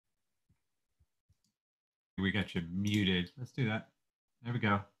We got you muted. Let's do that. There we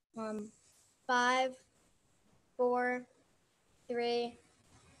go. 5, 4, 3.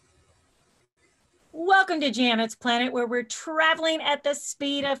 Welcome to Janet's Planet, where we're traveling at the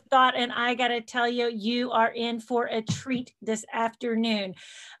speed of thought. And I got to tell you, you are in for a treat this afternoon.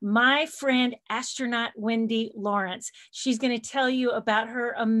 My friend, astronaut Wendy Lawrence, she's going to tell you about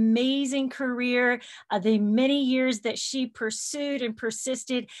her amazing career, the many years that she pursued and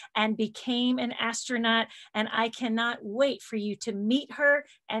persisted and became an astronaut. And I cannot wait for you to meet her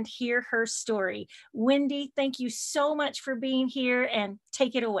and hear her story. Wendy, thank you so much for being here, and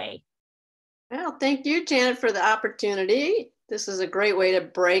take it away. Well, thank you, Janet, for the opportunity. This is a great way to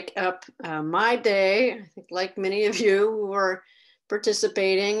break up my day. I think, like many of you who are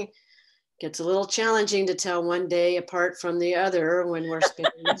participating, it gets a little challenging to tell one day apart from the other when we're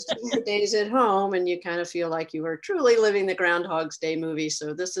spending days at home and you kind of feel like you are truly living the Groundhog's Day movie.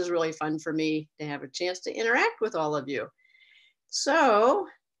 So this is really fun for me to have a chance to interact with all of you. So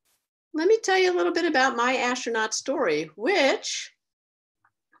let me tell you a little bit about my astronaut story, which,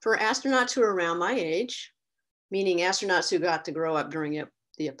 for astronauts who are around my age, meaning astronauts who got to grow up during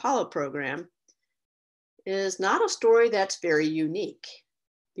the Apollo program, is not a story that's very unique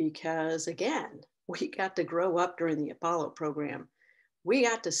because, again, we got to grow up during the Apollo program. We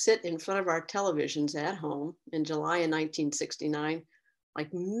got to sit in front of our televisions at home in July of 1969,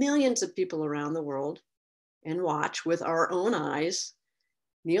 like millions of people around the world, and watch with our own eyes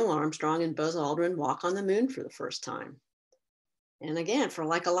Neil Armstrong and Buzz Aldrin walk on the moon for the first time. And again, for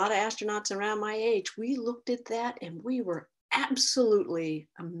like a lot of astronauts around my age, we looked at that and we were absolutely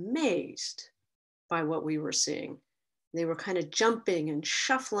amazed by what we were seeing. They were kind of jumping and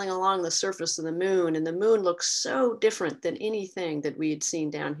shuffling along the surface of the moon, and the moon looked so different than anything that we had seen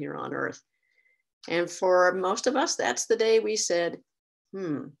down here on Earth. And for most of us, that's the day we said,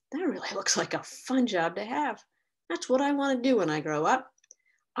 that really looks like a fun job to have. That's what I want to do when I grow up.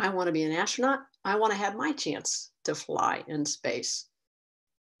 I want to be an astronaut. I want to have my chance to fly in space.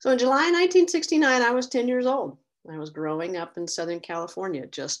 So in July 1969, I was 10 years old. I was growing up in Southern California,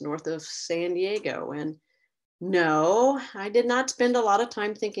 just north of San Diego. And no, I did not spend a lot of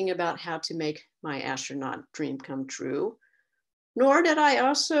time thinking about how to make my astronaut dream come true. Nor did I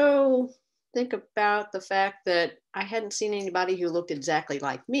also think about the fact that I hadn't seen anybody who looked exactly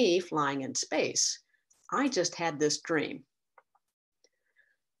like me flying in space. I just had this dream.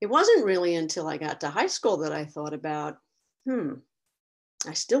 It wasn't really until I got to high school that I thought about,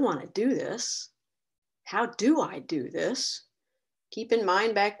 I still want to do this. How do I do this? Keep in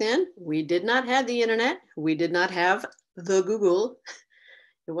mind, back then, we did not have the internet. We did not have the Google.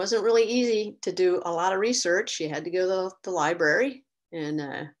 It wasn't really easy to do a lot of research. You had to go to the library and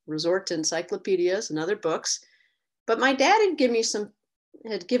resort to encyclopedias and other books. But my dad had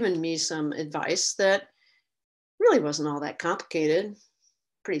given me some advice that really wasn't all that complicated.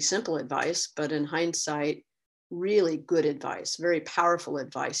 Pretty simple advice, but in hindsight, really good advice, very powerful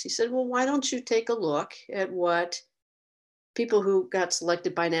advice. He said, well, why don't you take a look at what people who got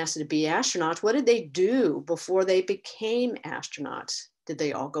selected by NASA to be astronauts, what did they do before they became astronauts? Did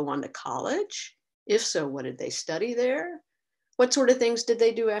they all go on to college? If so, what did they study there? What sort of things did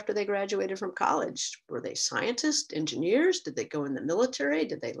they do after they graduated from college? Were they scientists, engineers? Did they go in the military?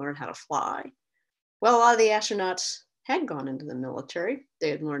 Did they learn how to fly? Well, a lot of the astronauts had gone into the military. They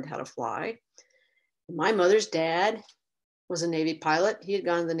had learned how to fly. My mother's dad was a Navy pilot. He had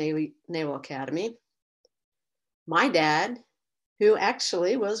gone to the Naval Academy. My dad, who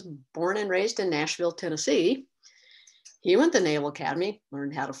actually was born and raised in Nashville, Tennessee, he went to the Naval Academy,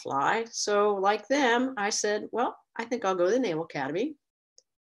 learned how to fly. So like them, I said, well, I think I'll go to the Naval Academy.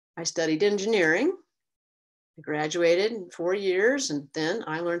 I studied engineering. I graduated in 4 years, and then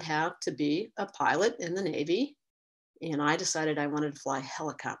I learned how to be a pilot in the Navy. And I decided I wanted to fly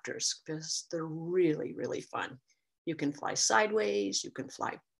helicopters because they're really, really fun. You can fly sideways, you can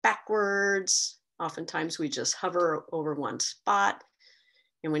fly backwards. Oftentimes we just hover over one spot.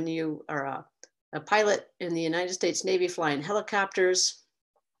 And when you are a pilot in the United States Navy flying helicopters,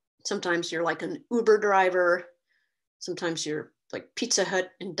 sometimes you're like an Uber driver. Sometimes you're like Pizza Hut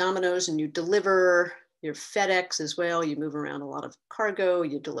and Domino's and you deliver. You're FedEx as well. You move around a lot of cargo,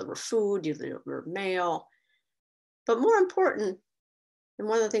 you deliver food, you deliver mail. But more important, and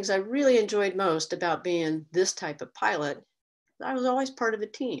one of the things I really enjoyed most about being this type of pilot, I was always part of a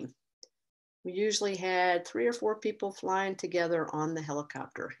team. We usually had 3 or 4 people flying together on the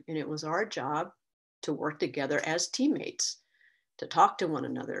helicopter, and it was our job to work together as teammates, to talk to one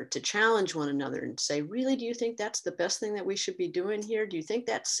another, to challenge one another and say, really, do you think that's the best thing that we should be doing here? Do you think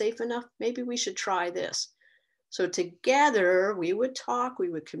that's safe enough? Maybe we should try this. So together we would talk, we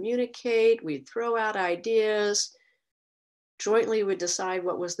would communicate, we'd throw out ideas, jointly would decide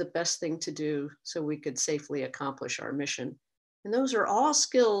what was the best thing to do so we could safely accomplish our mission. And those are all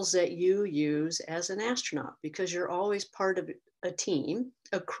skills that you use as an astronaut because you're always part of a team,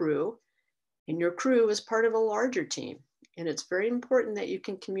 a crew, and your crew is part of a larger team. And it's very important that you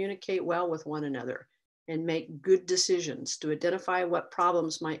can communicate well with one another and make good decisions to identify what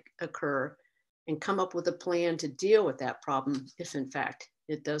problems might occur and come up with a plan to deal with that problem if in fact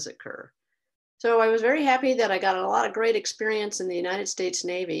it does occur. So I was very happy that I got a lot of great experience in the United States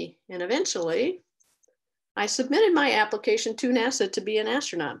Navy. And eventually I submitted my application to NASA to be an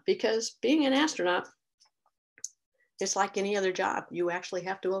astronaut because being an astronaut, it's like any other job. You actually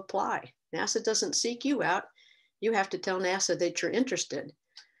have to apply. NASA doesn't seek you out. You have to tell NASA that you're interested.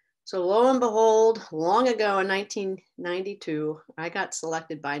 So lo and behold, long ago in 1992, I got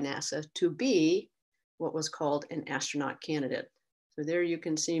selected by NASA to be what was called an astronaut candidate. So there you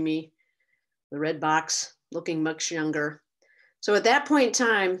can see me, the red box, looking much younger. So at that point in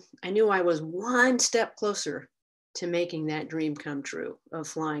time, I knew I was one step closer to making that dream come true of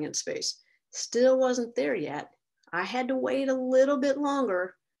flying in space. Still wasn't there yet. I had to wait a little bit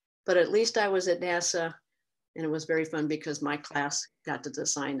longer, but at least I was at NASA, and it was very fun because my class got to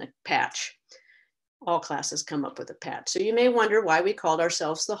design a patch. All classes come up with a patch. So you may wonder why we called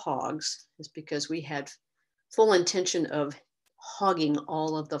ourselves the Hogs. It's because we had full intention of hogging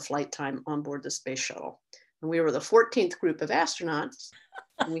all of the flight time on board the space shuttle. And we were the 14th group of astronauts.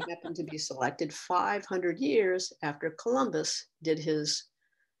 And we happened to be selected 500 years after Columbus did his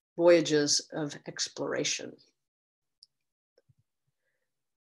voyages of exploration.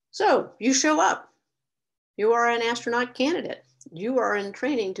 So you show up. You are an astronaut candidate. You are in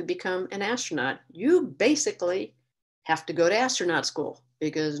training to become an astronaut. You basically have to go to astronaut school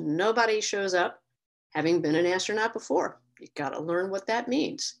because nobody shows up having been an astronaut before. You've got to learn what that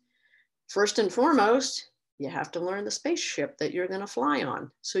means. First and foremost, you have to learn the spaceship that you're going to fly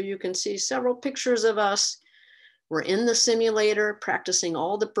on. So you can see several pictures of us. We're in the simulator practicing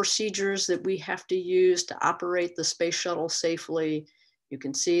all the procedures that we have to use to operate the space shuttle safely. You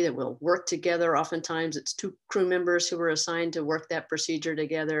can see that we'll work together. Oftentimes it's 2 crew members who are assigned to work that procedure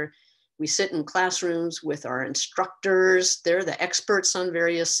together. We sit in classrooms with our instructors. They're the experts on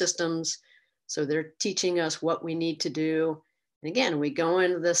various systems. So they're teaching us what we need to do. And again, we go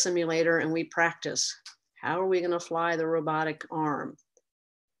into the simulator and we practice. How are we going to fly the robotic arm?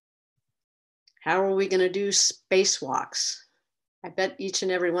 How are we going to do spacewalks? I bet each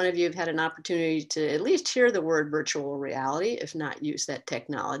and every one of you have had an opportunity to at least hear the word virtual reality, if not use that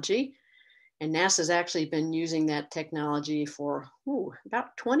technology. And NASA's actually been using that technology for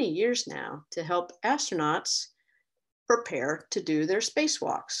about 20 years now to help astronauts prepare to do their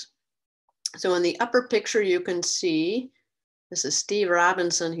spacewalks. So in the upper picture, you can see, this is Steve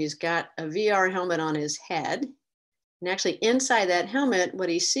Robinson. He's got a VR helmet on his head. And actually inside that helmet, what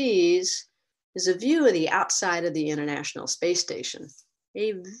he sees is a view of the outside of the International Space Station,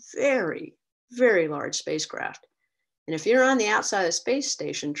 a very, very large spacecraft. And if you're on the outside of the space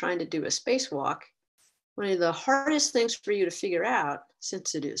station trying to do a spacewalk, one of the hardest things for you to figure out,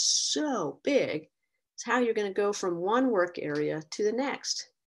 since it is so big, is how you're going to go from one work area to the next.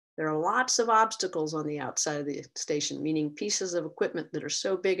 There are lots of obstacles on the outside of the station, meaning pieces of equipment that are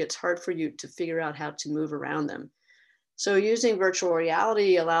so big it's hard for you to figure out how to move around them. So using virtual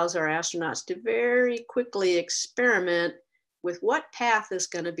reality allows our astronauts to very quickly experiment with what path is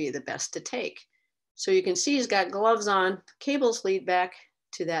going to be the best to take. So you can see he's got gloves on, cables lead back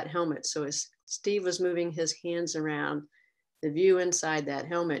to that helmet. So as Steve was moving his hands around, the view inside that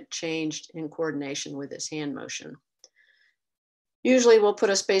helmet changed in coordination with his hand motion. Usually we'll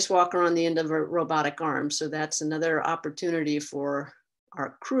put a spacewalker on the end of a robotic arm. So that's another opportunity for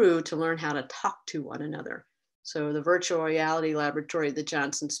our crew to learn how to talk to one another. So the virtual reality laboratory at the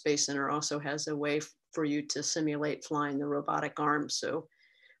Johnson Space Center also has a way for you to simulate flying the robotic arm. So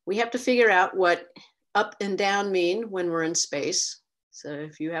we have to figure out what up and down mean when we're in space. So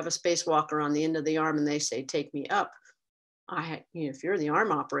if you have a spacewalker on the end of the arm and they say, take me up, if you're the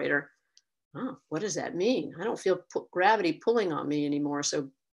arm operator, oh, what does that mean? I don't feel gravity pulling on me anymore. So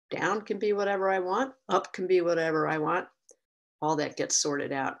down can be whatever I want, up can be whatever I want. All that gets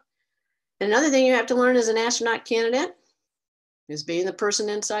sorted out. Another thing you have to learn as an astronaut candidate is being the person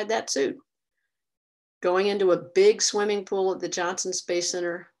inside that suit. Going into a big swimming pool at the Johnson Space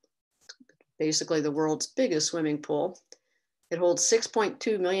Center, basically the world's biggest swimming pool. It holds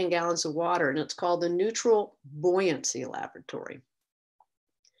 6.2 million gallons of water, and it's called the Neutral Buoyancy Laboratory.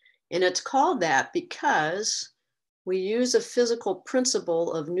 And it's called that because we use a physical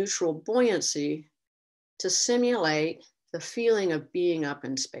principle of neutral buoyancy to simulate the feeling of being up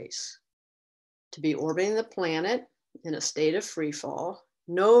in space, to be orbiting the planet in a state of free fall,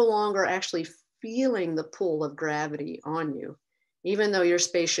 no longer actually feeling the pull of gravity on you, even though your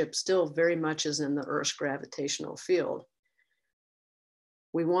spaceship still very much is in the Earth's gravitational field.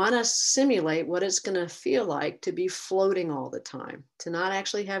 We want to simulate what it's going to feel like to be floating all the time, to not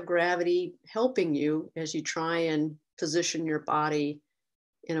actually have gravity helping you as you try and position your body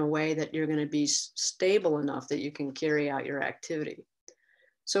in a way that you're going to be stable enough that you can carry out your activity.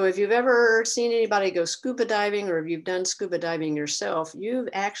 So if you've ever seen anybody go scuba diving, or if you've done scuba diving yourself, you've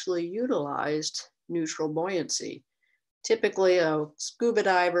actually utilized neutral buoyancy. Typically a scuba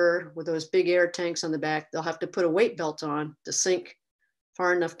diver with those big air tanks on the back, they'll have to put a weight belt on to sink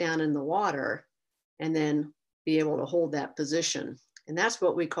far enough down in the water and then be able to hold that position. And that's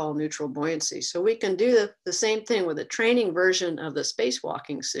what we call neutral buoyancy. So we can do the same thing with a training version of the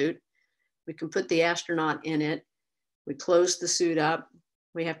spacewalking suit. We can put the astronaut in it. We close the suit up.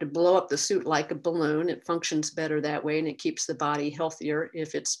 We have to blow up the suit like a balloon. It functions better that way, and it keeps the body healthier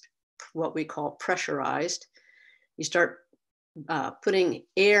if it's what we call pressurized. You start putting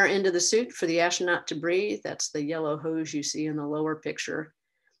air into the suit for the astronaut to breathe. That's the yellow hose you see in the lower picture.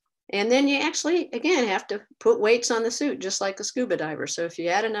 And then you actually, again, have to put weights on the suit, just like a scuba diver. So if you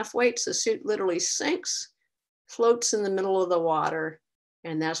add enough weights, the suit literally sinks, floats in the middle of the water,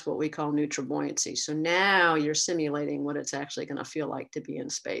 and that's what we call neutral buoyancy. So now you're simulating what it's actually going to feel like to be in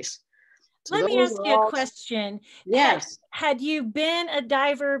space. So let me ask you a question. Yes. Had you been a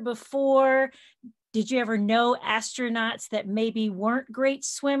diver before? Did you ever know astronauts that maybe weren't great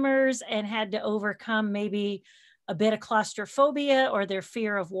swimmers and had to overcome maybe a bit of claustrophobia or their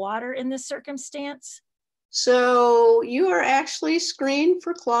fear of water in this circumstance? So you are actually screened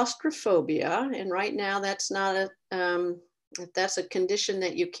for claustrophobia. And right now that's not if that's a condition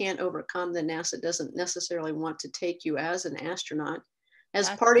that you can't overcome, then NASA doesn't necessarily want to take you as an astronaut. As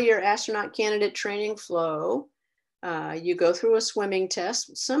part of your astronaut candidate training flow, you go through a swimming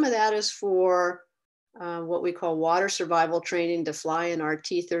test. Some of that is for what we call water survival training to fly in our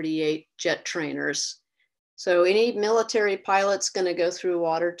T-38 jet trainers. So any military pilot's going to go through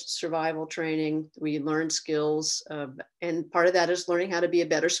water survival training. We learn skills, and part of that is learning how to be a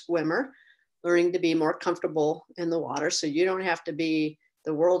better swimmer, learning to be more comfortable in the water. So you don't have to be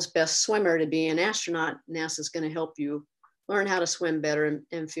the world's best swimmer to be an astronaut. NASA's going to help you learn how to swim better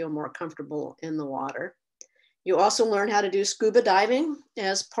and feel more comfortable in the water. You also learn how to do scuba diving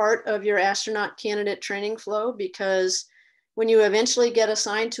as part of your astronaut candidate training flow, because when you eventually get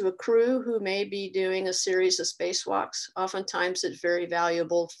assigned to a crew who may be doing a series of spacewalks, oftentimes it's very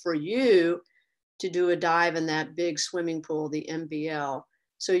valuable for you to do a dive in that big swimming pool, the MBL,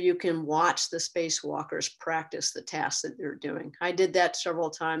 so you can watch the spacewalkers practice the tasks that they're doing. I did that several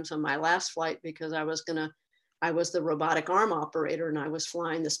times on my last flight because I was the robotic arm operator and I was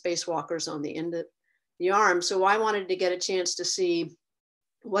flying the spacewalkers on the end of the arm. So I wanted to get a chance to see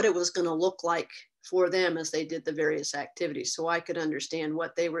what it was going to look like for them as they did the various activities, so I could understand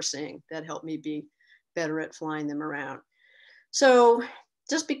what they were saying. That helped me be better at flying them around. So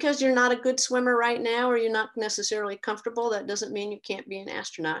just because you're not a good swimmer right now, or you're not necessarily comfortable, that doesn't mean you can't be an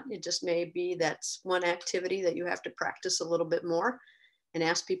astronaut. It just may be that's one activity that you have to practice a little bit more and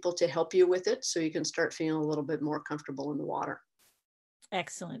ask people to help you with it so you can start feeling a little bit more comfortable in the water.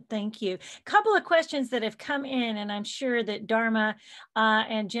 Excellent. Thank you. A couple of questions that have come in, and I'm sure that Dharma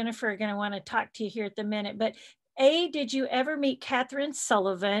and Jennifer are going to want to talk to you here at the minute. But A, did you ever meet Catherine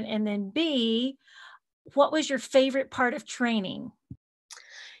Sullivan? And then B, what was your favorite part of training?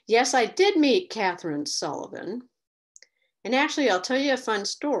 Yes, I did meet Catherine Sullivan. And actually, I'll tell you a fun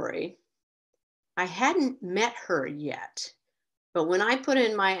story. I hadn't met her yet. But when I put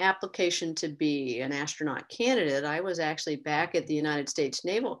in my application to be an astronaut candidate, I was actually back at the United States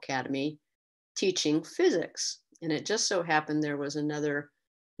Naval Academy teaching physics. And it just so happened there was another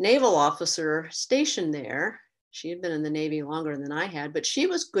naval officer stationed there. She had been in the Navy longer than I had, but she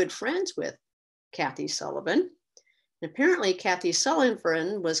was good friends with Kathy Sullivan. And apparently Kathy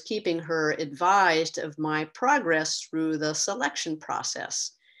Sullivan was keeping her advised of my progress through the selection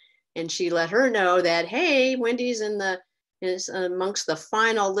process. And she let her know that, hey, Wendy's is amongst the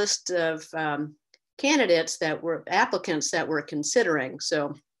final list of applicants that were considering.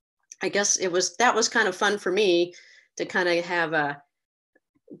 So I guess that was kind of fun for me to kind of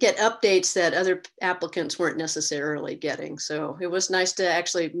get updates that other applicants weren't necessarily getting. So it was nice to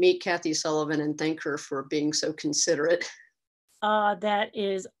actually meet Kathy Sullivan and thank her for being so considerate. That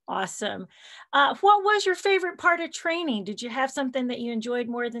is awesome. What was your favorite part of training? Did you have something that you enjoyed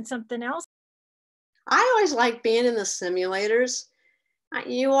more than something else? I always liked being in the simulators.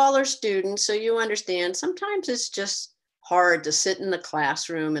 You all are students, so you understand. Sometimes it's just hard to sit in the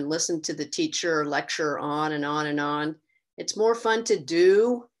classroom and listen to the teacher lecture on and on and on. It's more fun to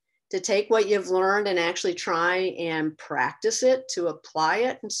do, to take what you've learned and actually try and practice it, to apply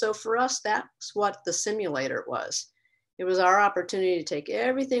it. And so for us, that's what the simulator was. It was our opportunity to take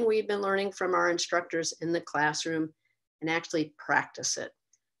everything we've been learning from our instructors in the classroom and actually practice it.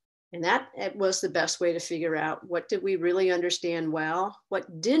 And that was the best way to figure out what did we really understand well,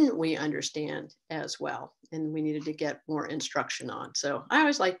 what didn't we understand as well, and we needed to get more instruction on. So I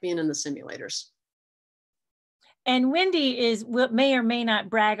always like being in the simulators. And Wendy may or may not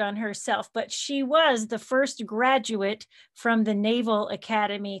brag on herself, but she was the first graduate from the Naval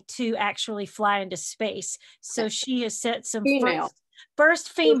Academy to actually fly into space. So she has set some first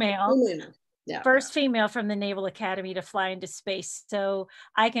female. Yeah. First female from the Naval Academy to fly into space. So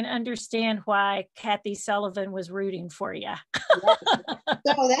I can understand why Kathy Sullivan was rooting for you.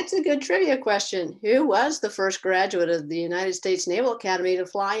 So that's a good trivia question. Who was the first graduate of the United States Naval Academy to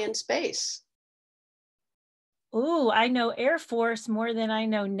fly in space? Ooh, I know Air Force more than I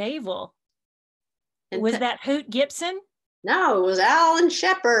know Naval. Was that Hoot Gibson? No, it was Alan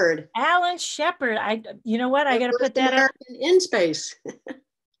Shepard. Alan Shepard. You know what? I got to put that up. In space.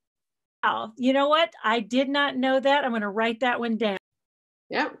 Oh, you know what? I did not know that. I'm going to write that one down.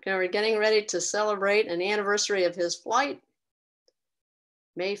 Yep, we're getting ready to celebrate an anniversary of his flight,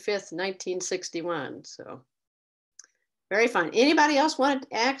 May 5th, 1961. So very fun. Anybody else want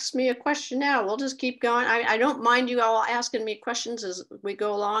to ask me a question now? We'll just keep going. I don't mind you all asking me questions as we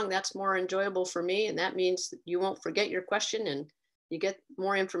go along. That's more enjoyable for me. And that means that you won't forget your question and you get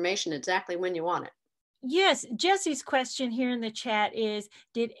more information exactly when you want it. Yes, Jesse's question here in the chat is,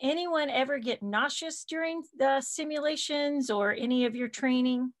 did anyone ever get nauseous during the simulations or any of your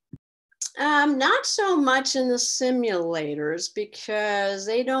training? Not so much in the simulators because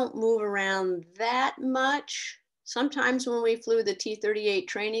they don't move around that much. Sometimes when we flew the T-38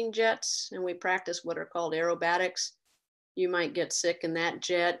 training jets and we practice what are called aerobatics, you might get sick in that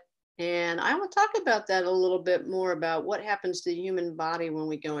jet. And I will talk about that a little bit more about what happens to the human body when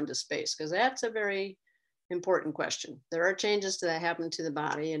we go into space, because that's a very important question. There are changes that happen to the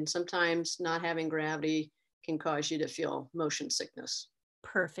body, and sometimes not having gravity can cause you to feel motion sickness.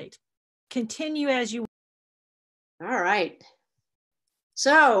 Perfect. Continue as you. All right.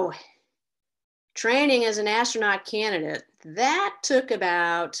 So training as an astronaut candidate, that took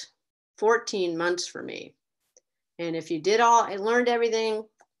about 14 months for me. And if you learned everything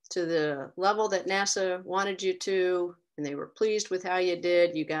to the level that NASA wanted you to, and they were pleased with how you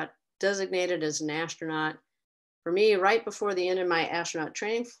did, you got designated as an astronaut. For me, right before the end of my astronaut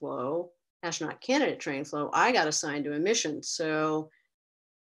candidate training flow, I got assigned to a mission. So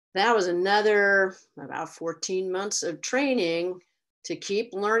that was another about 14 months of training to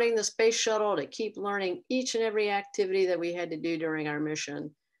keep learning the space shuttle, to keep learning each and every activity that we had to do during our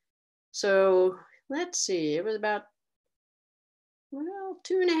mission. So let's see, it was about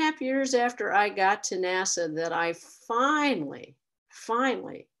 2.5 years after I got to NASA that I finally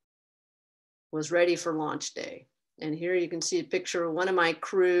was ready for launch day. And here you can see a picture of one of my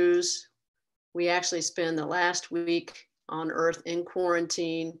crews. We actually spent the last week on Earth in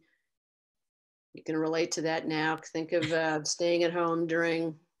quarantine. You can relate to that now. Think of staying at home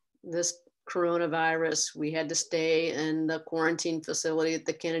during this coronavirus. We had to stay in the quarantine facility at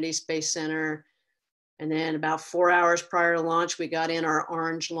the Kennedy Space Center. And then about 4 hours prior to launch, we got in our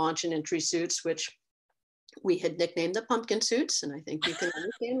orange launch and entry suits, which we had nicknamed the pumpkin suits. And I think you can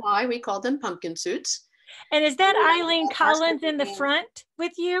understand why we called them pumpkin suits. And is that Eileen Collins in the front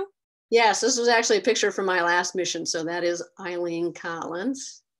with you? Yes, this was actually a picture from my last mission. So that is Eileen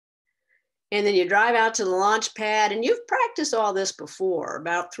Collins. And then you drive out to the launch pad, and you've practiced all this before.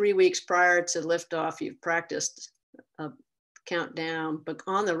 About 3 weeks prior to liftoff, you've practiced a countdown. But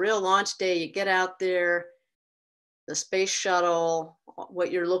on the real launch day, you get out there, the space shuttle,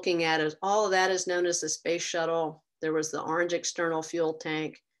 what you're looking at is all of that is known as the space shuttle. There was the orange external fuel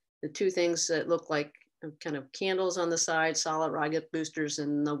tank, the two things that look like kind of candles on the side, solid rocket boosters,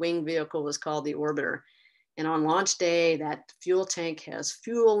 and the wing vehicle was called the orbiter. And on launch day, that fuel tank has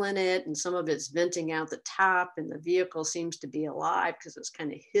fuel in it, and some of it's venting out the top, and the vehicle seems to be alive because it's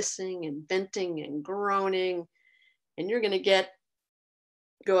kind of hissing and venting and groaning. And you're going to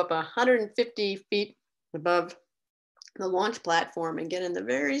go up 150 feet above the launch platform and get in the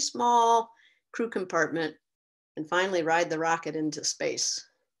very small crew compartment and finally ride the rocket into space.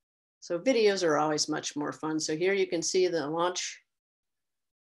 So videos are always much more fun. So here you can see the launch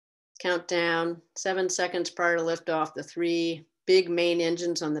countdown, 7 seconds prior to liftoff, the 3 big main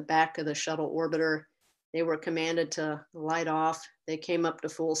engines on the back of the shuttle orbiter They were commanded to light off. They came up to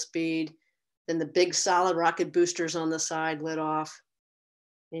full speed. Then the big solid rocket boosters on the side lit off.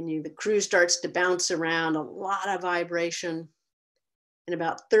 And the crew starts to bounce around, a lot of vibration. And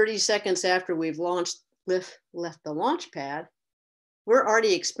about 30 seconds after we've left the launch pad, we're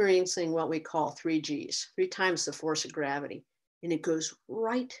already experiencing what we call 3Gs, 3 times the force of gravity. And it goes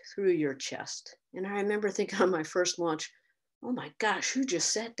right through your chest. And I remember thinking on my first launch, oh my gosh, who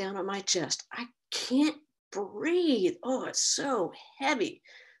just sat down on my chest? I can't breathe. Oh, it's so heavy.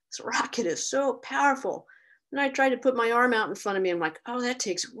 This rocket is so powerful. And I tried to put my arm out in front of me. I'm like, oh, that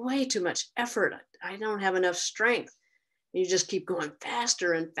takes way too much effort. I don't have enough strength. And you just keep going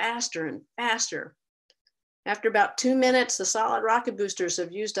faster and faster and faster. After about 2 minutes, the solid rocket boosters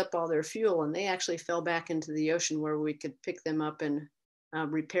have used up all their fuel, and they actually fell back into the ocean where we could pick them up and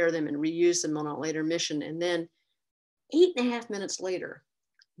repair them and reuse them on a later mission. And then 8.5 minutes later,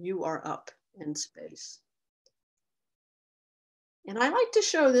 you are up in space. And I like to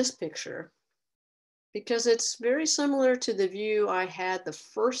show this picture because it's very similar to the view I had the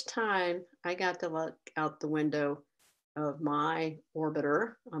first time I got to look out the window of my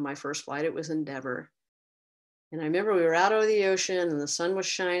orbiter on my first flight. It was Endeavour. And I remember we were out over the ocean and the sun was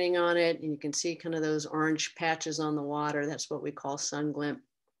shining on it, and you can see kind of those orange patches on the water. That's what we call sun glint.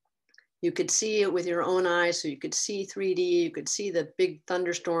 You could see it with your own eyes, so you could see 3D, you could see the big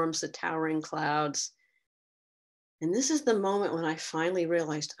thunderstorms, the towering clouds. And this is the moment when I finally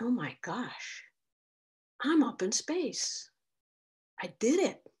realized, oh my gosh, I'm up in space. I did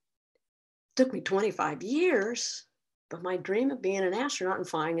it. It took me 25 years, but my dream of being an astronaut and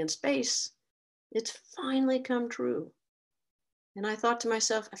flying in space, it's finally come true. And I thought to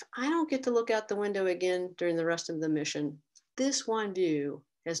myself, if I don't get to look out the window again during the rest of the mission, this one view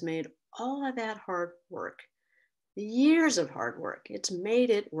has made all of that hard work, years of hard work, it's made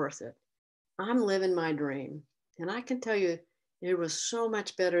it worth it. I'm living my dream. And I can tell you, it was so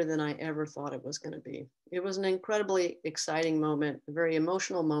much better than I ever thought it was going to be. It was an incredibly exciting moment, a very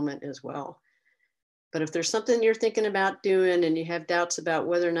emotional moment as well. But if there's something you're thinking about doing and you have doubts about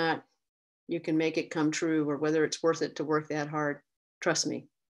whether or not you can make it come true or whether it's worth it to work that hard, trust me,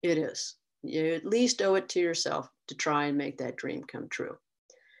 it is. You at least owe it to yourself to try and make that dream come true.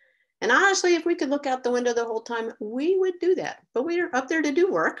 And honestly, if we could look out the window the whole time, we would do that. But we are up there to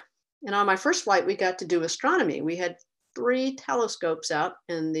do work. And on my first flight, we got to do astronomy. We had 3 telescopes out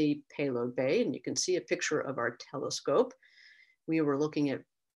in the payload bay, and you can see a picture of our telescope. We were looking at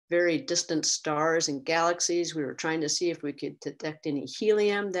very distant stars and galaxies. We were trying to see if we could detect any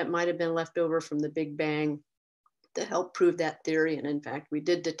helium that might have been left over from the Big Bang to help prove that theory. And in fact, we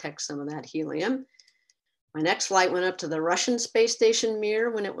did detect some of that helium. My next flight went up to the Russian space station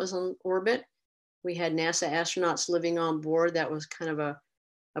Mir when it was on orbit. We had NASA astronauts living on board. That was kind of a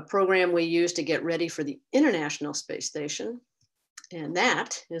program we used to get ready for the International Space Station. And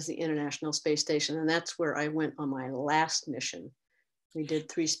that is the International Space Station. And that's where I went on my last mission. We did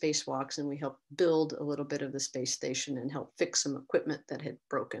 3 spacewalks and we helped build a little bit of the space station and help fix some equipment that had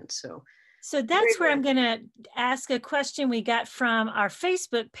broken. So that's where I'm going to ask a question we got from our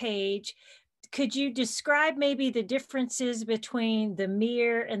Facebook page. Could you describe maybe the differences between the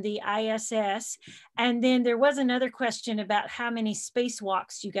Mir and the ISS? And then there was another question about how many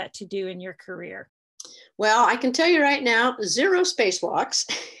spacewalks you got to do in your career. Well, I can tell you right now, 0 spacewalks.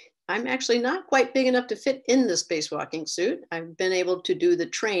 I'm actually not quite big enough to fit in the spacewalking suit. I've been able to do the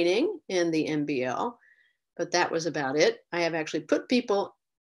training in the MBL, but that was about it. I have actually put people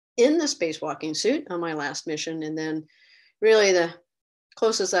in the spacewalking suit on my last mission. And then really the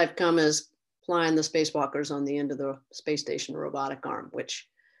closest I've come is flying the spacewalkers on the end of the space station robotic arm, which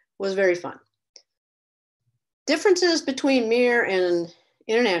was very fun. Differences between Mir and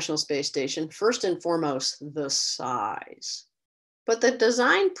International Space Station, first and foremost, the size. But the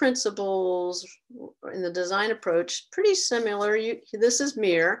design principles and the design approach, pretty similar. This is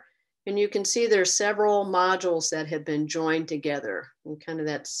Mir, and you can see there's several modules that have been joined together. And kind of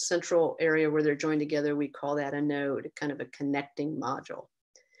that central area where they're joined together, we call that a node, kind of a connecting module.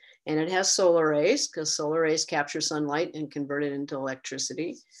 And it has solar rays, because solar rays capture sunlight and convert it into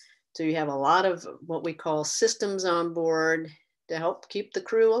electricity. So you have a lot of what we call systems on board to help keep the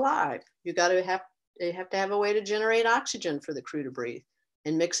crew alive. You have to have a way to generate oxygen for the crew to breathe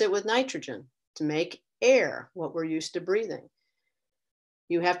and mix it with nitrogen to make air, what we're used to breathing.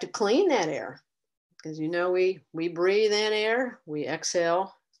 You have to clean that air because we breathe in air, we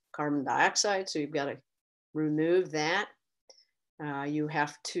exhale carbon dioxide, so you've got to remove that. You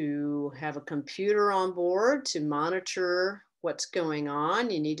have to have a computer on board to monitor what's going on.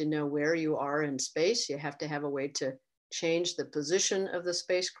 You need to know where you are in space. You have to have a way to change the position of the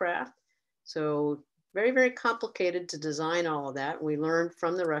spacecraft. So Very, very complicated to design all of that. We learned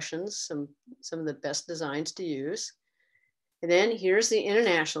from the Russians some of the best designs to use. And then here's the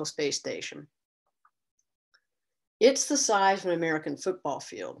International Space Station. It's the size of an American football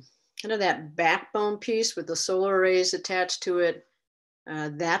field. Kind of that backbone piece with the solar arrays attached to it,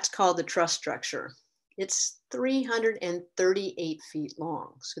 that's called the truss structure. It's 338 feet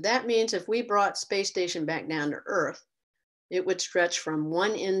long. So that means if we brought space station back down to Earth, it would stretch from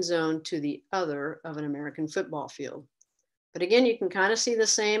one end zone to the other of an American football field. But again, you can kind of see the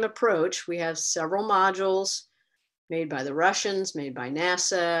same approach. We have several modules made by the Russians, made by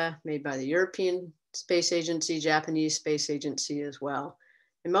NASA, made by the European Space Agency, Japanese Space Agency as well.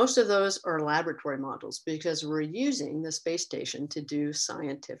 And most of those are laboratory modules because we're using the space station to do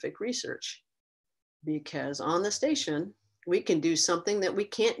scientific research. Because on the station, we can do something that we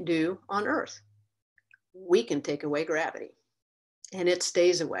can't do on Earth. We can take away gravity, and it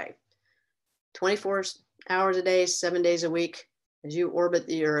stays away. 24 hours a day, 7 days a week, as you orbit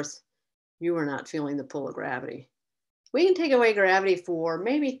the Earth, you are not feeling the pull of gravity. We can take away gravity for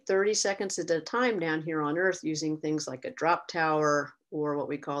maybe 30 seconds at a time down here on Earth using things like a drop tower or what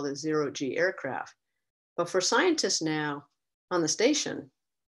we call the zero-G aircraft. But for scientists now on the station,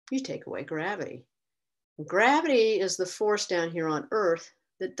 you take away gravity. Gravity is the force down here on Earth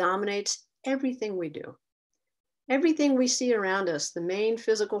that dominates everything we do. Everything we see around us, the main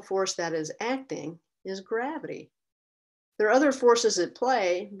physical force that is acting is gravity. There are other forces at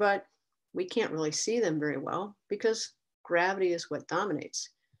play, but we can't really see them very well because gravity is what dominates.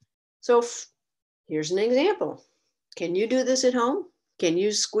 So here's an example. Can you do this at home? Can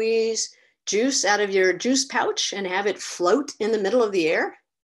you squeeze juice out of your juice pouch and have it float in the middle of the air?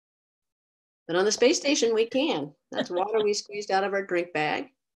 But on the space station, we can. That's water we squeezed out of our drink bag.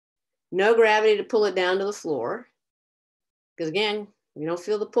 No gravity to pull it down to the floor. Because again, we don't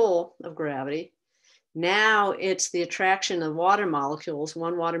feel the pull of gravity. Now it's the attraction of water molecules,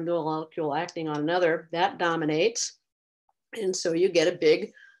 one water molecule acting on another, that dominates. And so you get a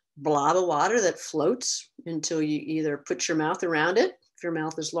big blob of water that floats until you either put your mouth around it, if your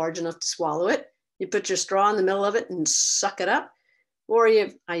mouth is large enough to swallow it, you put your straw in the middle of it and suck it up, or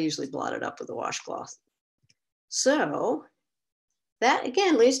I usually blot it up with a washcloth. So that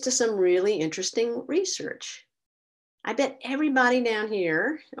again leads to some really interesting research. I bet everybody down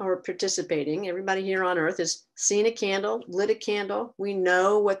here or participating, everybody here on Earth has seen a candle, lit a candle. We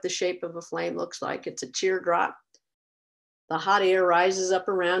know what the shape of a flame looks like. It's a teardrop. The hot air rises up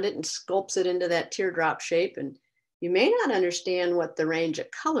around it and sculpts it into that teardrop shape. And you may not understand what the range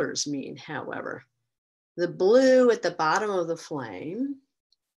of colors mean, however. The blue at the bottom of the flame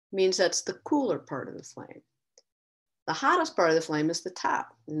means that's the cooler part of the flame. The hottest part of the flame is the top,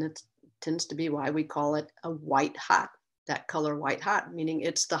 and that tends to be why we call it a white hot, that color white hot, meaning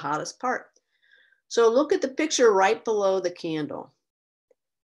it's the hottest part. So look at the picture right below the candle.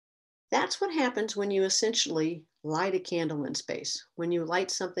 That's what happens when you essentially light a candle in space, when you light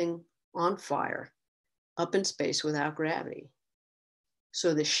something on fire up in space without gravity.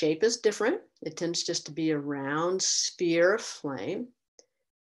 So the shape is different. It tends just to be a round sphere of flame.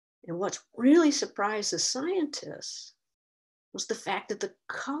 And what's really surprised the scientists was the fact that the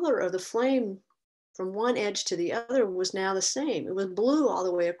color of the flame from one edge to the other was now the same. It was blue all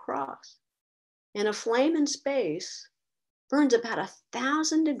the way across. And a flame in space burns about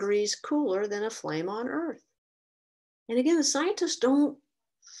 1,000 degrees cooler than a flame on Earth. And again, the scientists don't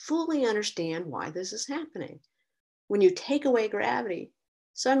fully understand why this is happening. When you take away gravity,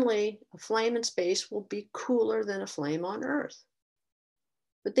 suddenly a flame in space will be cooler than a flame on Earth.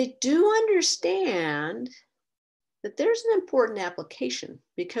 But they do understand that there's an important application,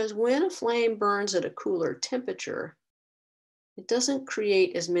 because when a flame burns at a cooler temperature, it doesn't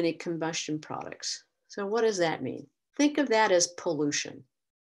create as many combustion products. So what does that mean? Think of that as pollution.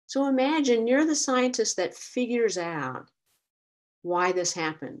 So imagine you're the scientist that figures out why this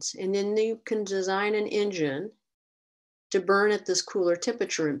happens. And then you can design an engine to burn at this cooler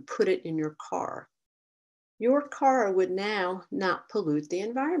temperature and put it in your car. Your car would now not pollute the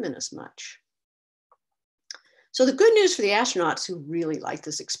environment as much. So the good news for the astronauts who really like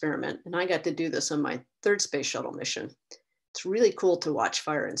this experiment, and I got to do this on my third space shuttle mission, it's really cool to watch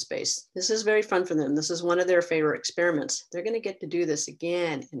fire in space. This is very fun for them. This is one of their favorite experiments. They're going to get to do this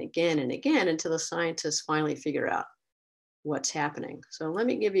again and again and again until the scientists finally figure out what's happening. So let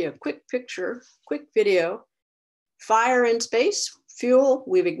me give you a quick picture, quick video. Fire in space, fuel,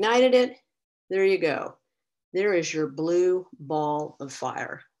 we've ignited it. There you go. There is your blue ball of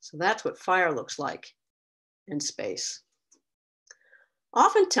fire. So that's what fire looks like in space.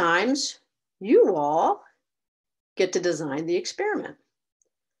 Oftentimes, you all get to design the experiment.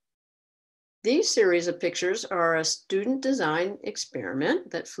 These series of pictures are a student design experiment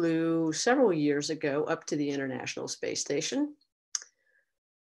that flew several years ago up to the International Space Station.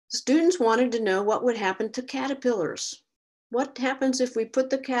 Students wanted to know what would happen to caterpillars. What happens if we put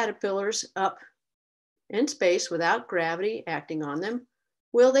the caterpillars up in space without gravity acting on them?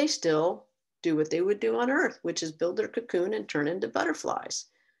 Will they still do what they would do on Earth, which is build their cocoon and turn into butterflies?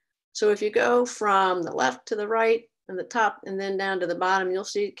 So if you go from the left to the right and the top and then down to the bottom, you'll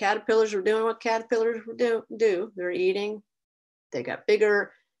see caterpillars are doing what caterpillars do. They're eating, they got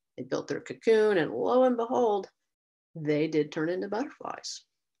bigger, they built their cocoon, and lo and behold, they did turn into butterflies.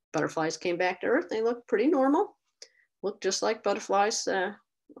 Butterflies came back to Earth, they looked pretty normal, looked just like butterflies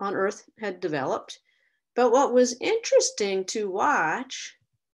on Earth had developed. But what was interesting to watch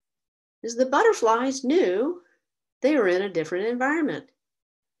is the butterflies knew they were in a different environment.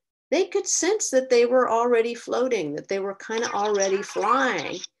 They could sense that they were already floating, that they were kind of already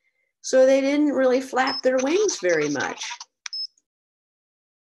flying. So they didn't really flap their wings very much.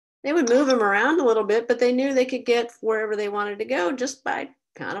 They would move them around a little bit, but they knew they could get wherever they wanted to go just by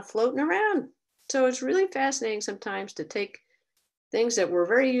kind of floating around. So it's really fascinating sometimes to take things that we're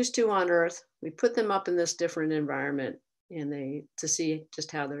very used to on Earth, we put them up in this different environment and to see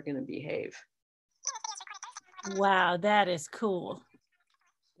just how they're going to behave. Wow, that is cool.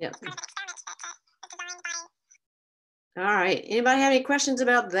 Yep. All right. Anybody have any questions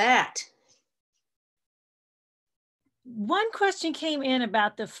about that? One question came in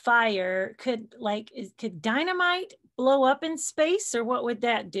about the fire. Could dynamite blow up in space, or what would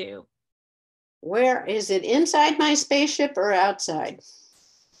that do? Where is it? Inside my spaceship or outside?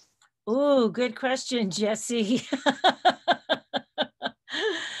 Oh, good question, Jesse.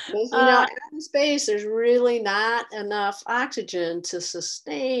 Because, out in space, there's really not enough oxygen to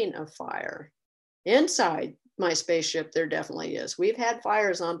sustain a fire. Inside my spaceship, there definitely is. We've had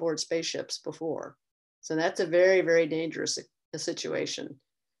fires on board spaceships before. So that's a very, very dangerous situation.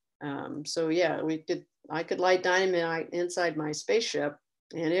 So yeah, I could light dynamite inside my spaceship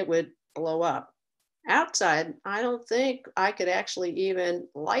and it would blow up. Outside, I don't think I could actually even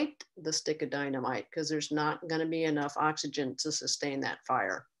light the stick of dynamite because there's not going to be enough oxygen to sustain that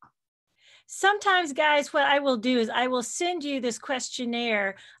fire. Sometimes, guys, what I will do is I will send you this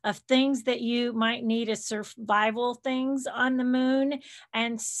questionnaire of things that you might need as survival things on the moon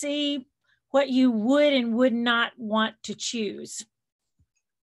and see what you would and would not want to choose.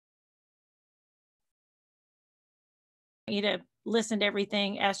 I want you to listen to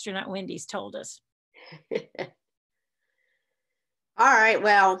everything Astronaut Wendy's told us. All right,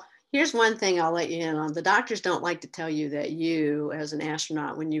 well, here's one thing I'll let you in on. The doctors don't like to tell you that you, as an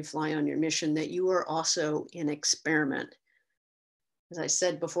astronaut, when you fly on your mission, that you are also an experiment. As I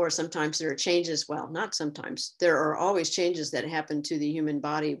said before, sometimes there are changes. Well, not sometimes. There are always changes that happen to the human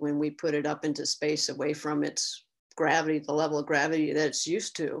body when we put it up into space away from its gravity, the level of gravity that it's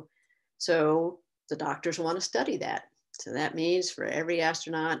used to. So the doctors want to study that. So that means for every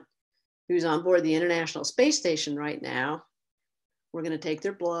astronaut who's on board the International Space Station right now, we're going to take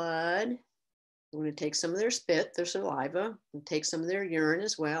their blood, we're going to take some of their spit, their saliva, and take some of their urine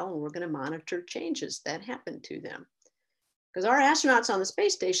as well, and we're going to monitor changes that happen to them. Because our astronauts on the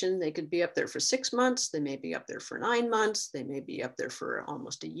space station, they could be up there for 6 months, they may be up there for 9 months, they may be up there for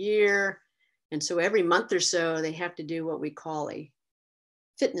almost a year. And so every month or so, they have to do what we call a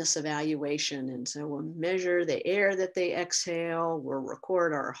fitness evaluation. And so we'll measure the air that they exhale, we'll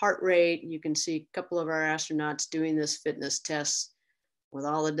record our heart rate. You can see a couple of our astronauts doing this fitness test with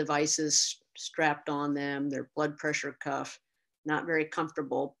all the devices strapped on them, their blood pressure cuff, not very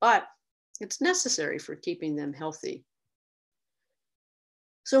comfortable, but it's necessary for keeping them healthy.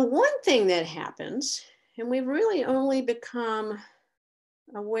 So one thing that happens, and we've really only become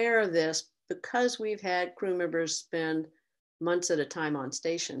aware of this because we've had crew members spend months at a time on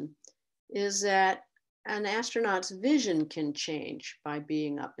station, is that an astronaut's vision can change by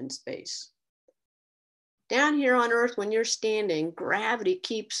being up in space. Down here on Earth, when you're standing, gravity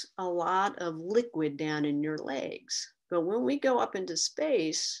keeps a lot of liquid down in your legs. But when we go up into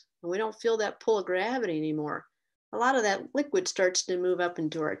space, and we don't feel that pull of gravity anymore, a lot of that liquid starts to move up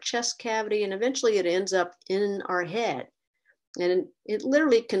into our chest cavity, and eventually it ends up in our head. And it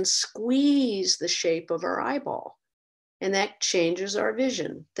literally can squeeze the shape of our eyeball. And that changes our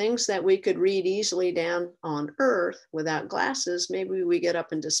vision. Things that we could read easily down on Earth without glasses, maybe we get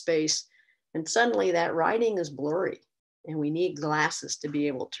up into space and suddenly that writing is blurry and we need glasses to be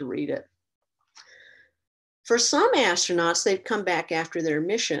able to read it. For some astronauts, they've come back after their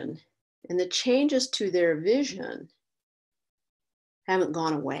mission and the changes to their vision haven't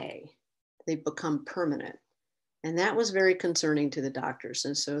gone away. They've become permanent. And that was very concerning to the doctors.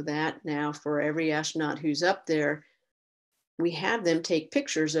 And so that now for every astronaut who's up there, we have them take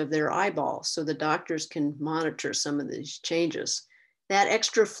pictures of their eyeballs so the doctors can monitor some of these changes. That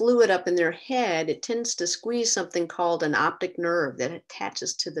extra fluid up in their head, it tends to squeeze something called an optic nerve that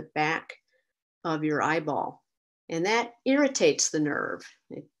attaches to the back of your eyeball. And that irritates the nerve.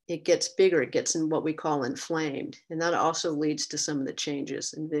 It gets bigger, it gets in what we call inflamed. And that also leads to some of the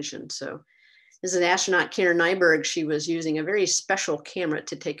changes in vision. So as an astronaut, Karen Nyberg, she was using a very special camera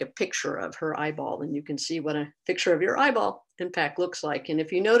to take a picture of her eyeball. And you can see what a picture of your eyeball, in fact, looks like. And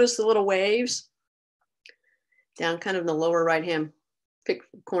if you notice the little waves down kind of in the lower right-hand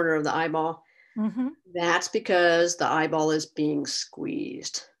corner of the eyeball, that's because the eyeball is being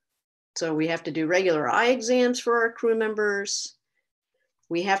squeezed. So we have to do regular eye exams for our crew members.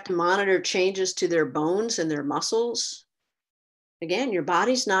 We have to monitor changes to their bones and their muscles. Again, your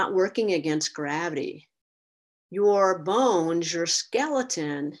body's not working against gravity. Your bones, your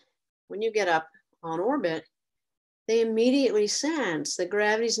skeleton, when you get up on orbit, they immediately sense that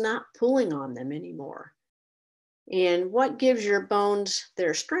gravity's not pulling on them anymore. And what gives your bones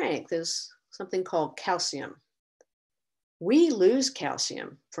their strength is something called calcium. We lose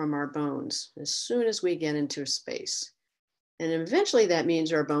calcium from our bones as soon as we get into space. And eventually that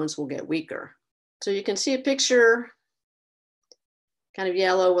means our bones will get weaker. So you can see a picture, kind of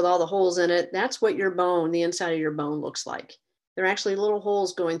yellow with all the holes in it. That's what your bone, the inside of your bone looks like. They're actually little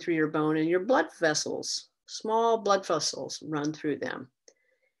holes going through your bone, and your blood vessels, small blood vessels run through them.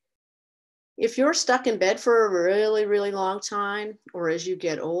 If you're stuck in bed for a really, really long time, or as you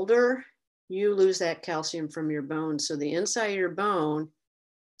get older, you lose that calcium from your bones. So the inside of your bone,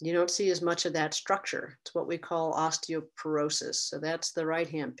 you don't see as much of that structure. It's what we call osteoporosis. So that's the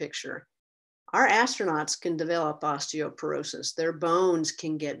right-hand picture. Our astronauts can develop osteoporosis. Their bones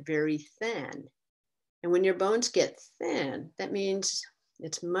can get very thin. And when your bones get thin, that means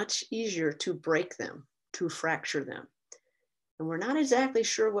it's much easier to break them, to fracture them. And we're not exactly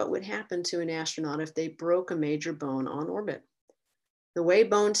sure what would happen to an astronaut if they broke a major bone on orbit. The way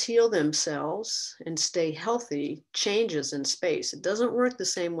bones heal themselves and stay healthy changes in space. It doesn't work the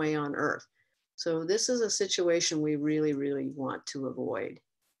same way on Earth. So this is a situation we really, really want to avoid.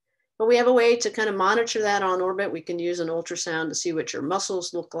 But we have a way to kind of monitor that on orbit. We can use an ultrasound to see what your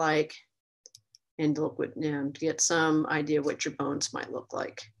muscles look like and to get some idea what your bones might look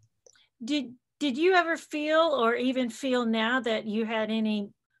like. Did you ever feel, or even feel now, that you had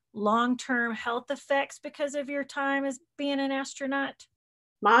any long-term health effects because of your time as being an astronaut?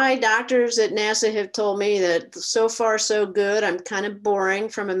 My doctors at NASA have told me that so far so good. I'm kind of boring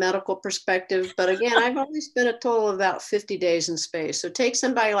from a medical perspective, but again, I've only spent a total of about 50 days in space. So take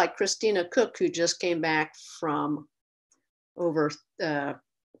somebody like Christina Cook, who just came back from over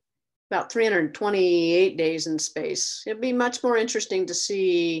about 328 days in space. It'd be much more interesting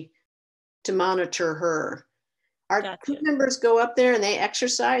to monitor her. Our crew members go up there and they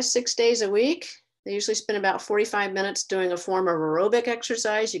exercise 6 days a week. They usually spend about 45 minutes doing a form of aerobic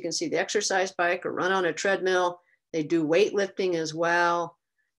exercise. You can see the exercise bike or run on a treadmill. They do weightlifting as well.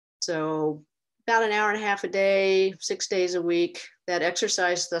 So about an hour and a half a day, 6 days a week. That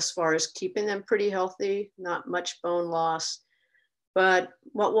exercise thus far is keeping them pretty healthy, not much bone loss. But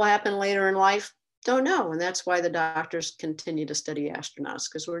what will happen later in life, don't know. And that's why the doctors continue to study astronauts,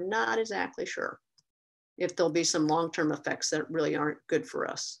 because we're not exactly sure if there'll be some long-term effects that really aren't good for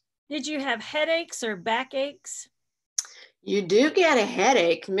us. Did you have headaches or backaches? You do get a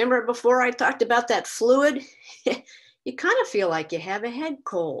headache. Remember before I talked about that fluid? You kind of feel like you have a head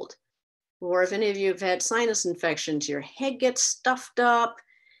cold. Or if any of you have had sinus infections, your head gets stuffed up.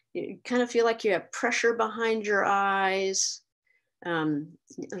 You kind of feel like you have pressure behind your eyes. As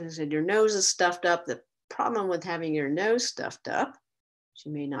I said, your nose is stuffed up. The problem with having your nose stuffed up,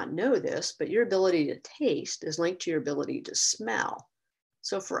 you may not know this, but your ability to taste is linked to your ability to smell.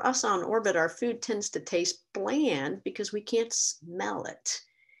 So for us on orbit, our food tends to taste bland because we can't smell it.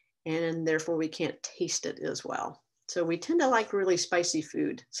 And therefore we can't taste it as well. So we tend to like really spicy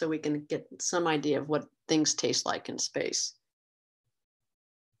food so we can get some idea of what things taste like in space.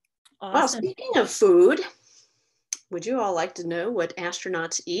 Awesome. Well, speaking of food, would you all like to know what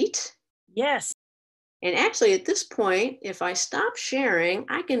astronauts eat? Yes. And actually at this point, if I stop sharing,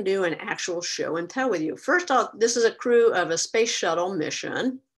 I can do an actual show and tell with you. First off, this is a crew of a space shuttle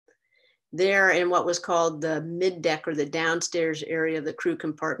mission. They're in what was called the mid-deck, or the downstairs area of the crew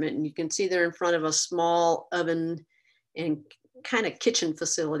compartment. And you can see they're in front of a small oven and kind of kitchen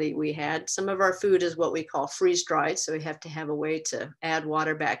facility we had. Some of our food is what we call freeze-dried, so we have to have a way to add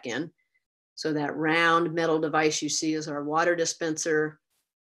water back in. So that round metal device you see is our water dispenser.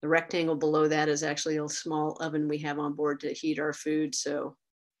 The rectangle below that is actually a small oven we have on board to heat our food. So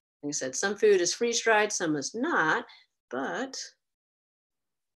like I said, some food is freeze-dried, some is not, but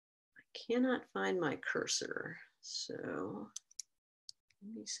I cannot find my cursor. So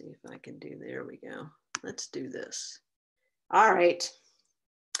let me see if I can do, there we go. Let's do this. All right.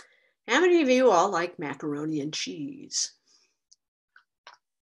 How many of you all like macaroni and cheese?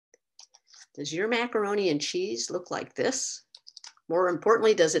 Does your macaroni and cheese look like this? More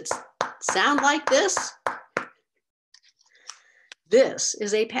importantly, does it sound like this? This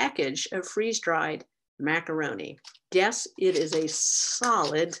is a package of freeze-dried macaroni. Yes, it is a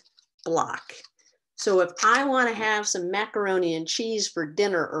solid block. So if I want to have some macaroni and cheese for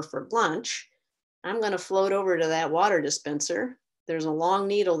dinner or for lunch, I'm going to float over to that water dispenser. There's a long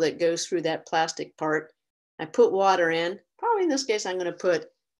needle that goes through that plastic part. I put water in. Probably in this case, I'm going to put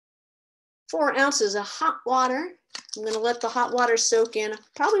 4 ounces of hot water. I'm going to let the hot water soak in.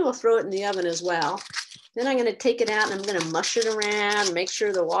 Probably will throw it in the oven as well. Then I'm going to take it out and I'm going to mush it around, make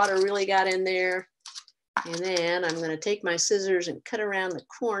sure the water really got in there. And then I'm going to take my scissors and cut around the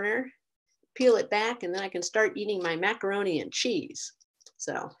corner, peel it back, and then I can start eating my macaroni and cheese.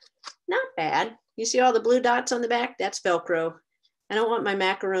 So not bad. You see all the blue dots on the back? That's Velcro. I don't want my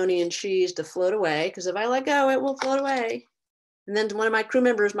macaroni and cheese to float away, because if I let go, it will float away. And then one of my crew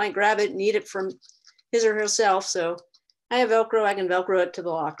members might grab it and eat it from his or herself. So I have Velcro, I can Velcro it to the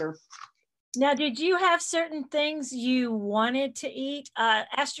locker. Now, did you have certain things you wanted to eat?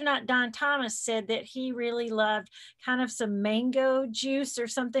 Astronaut Don Thomas said that he really loved kind of some mango juice or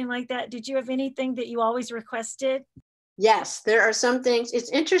something like that. Did you have anything that you always requested? Yes, there are some things.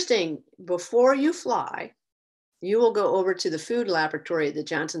 It's interesting. Before you fly, you will go over to the food laboratory at the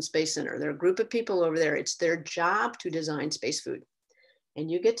Johnson Space Center. There are a group of people over there. It's their job to design space food. And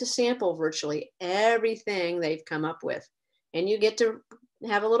you get to sample virtually everything they've come up with. And you get to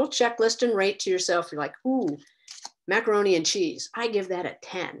have a little checklist and rate to yourself. You're like, ooh, macaroni and cheese. I give that a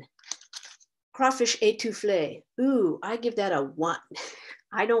 10. Crawfish étoufflée. Ooh, I give that a 1.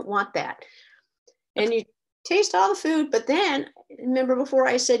 I don't want that. And you taste all the food, but then remember before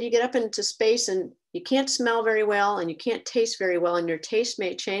I said you get up into space and you can't smell very well and you can't taste very well and your taste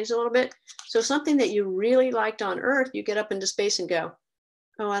may change a little bit. So something that you really liked on Earth, you get up into space and go,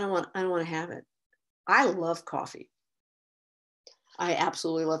 oh, I don't want to have it. I love coffee. I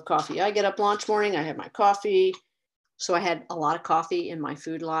absolutely love coffee. I get up launch morning, I have my coffee. So I had a lot of coffee in my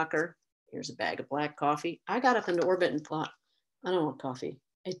food locker. Here's a bag of black coffee. I got up into orbit and thought, I don't want coffee.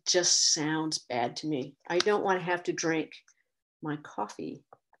 It just sounds bad to me. I don't want to have to drink my coffee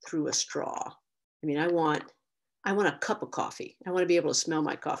through a straw. I mean, I want a cup of coffee. I want to be able to smell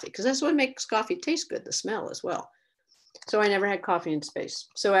my coffee because that's what makes coffee taste good, the smell as well. So I never had coffee in space.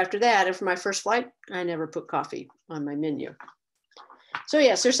 So after that, after my first flight, I never put coffee on my menu. So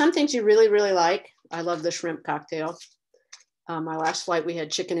yes, there's some things you really, really like. I love the shrimp cocktail. My last flight, we had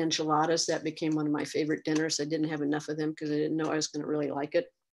chicken enchiladas. That became one of my favorite dinners. I didn't have enough of them because I didn't know I was going to really like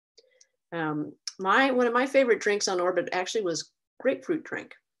it. One of my favorite drinks on orbit actually was grapefruit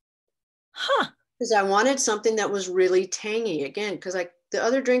drink. Huh. Because I wanted something that was really tangy. Again, because the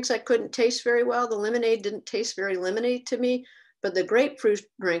other drinks I couldn't taste very well. The lemonade didn't taste very lemony to me, but the grapefruit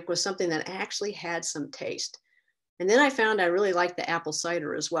drink was something that actually had some taste. And then I found I really liked the apple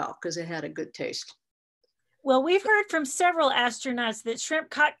cider as well because it had a good taste. Well, we've heard from several astronauts that shrimp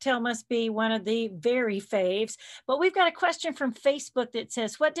cocktail must be one of the very faves, but we've got a question from Facebook that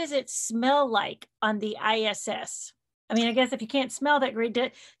says, what does it smell like on the ISS? I mean, I guess if you can't smell that great, do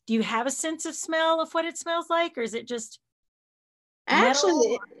you have a sense of smell of what it smells like, or is it just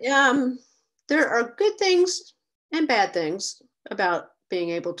actually, there are good things and bad things about being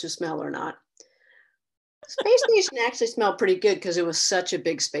able to smell or not. Space Station actually smelled pretty good because it was such a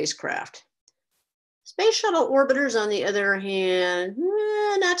big spacecraft. Space shuttle orbiters, on the other hand,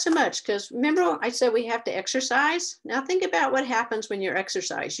 not so much, because remember I said we have to exercise? Now think about what happens when you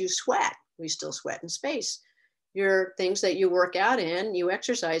exercise. You sweat. We still sweat in space. Your things that you work out in, you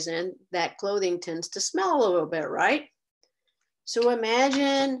exercise in, that clothing tends to smell a little bit, right? So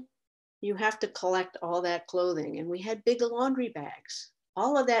imagine you have to collect all that clothing, and we had big laundry bags.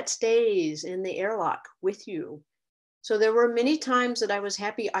 All of that stays in the airlock with you. So there were many times that I was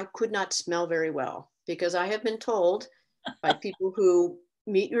happy I could not smell very well, because I have been told by people who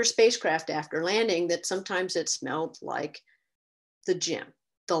meet your spacecraft after landing that sometimes it smelled like the gym,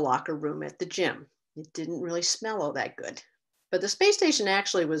 the locker room at the gym. It didn't really smell all that good. But the space station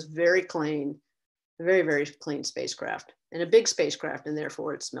actually was very clean, a very, very clean spacecraft, and a big spacecraft, and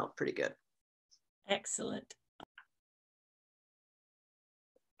therefore it smelled pretty good. Excellent.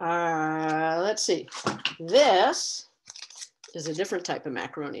 Let's see. This is a different type of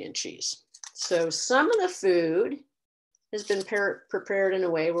macaroni and cheese. So some of the food has been prepared in a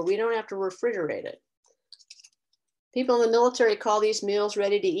way where we don't have to refrigerate it. People in the military call these meals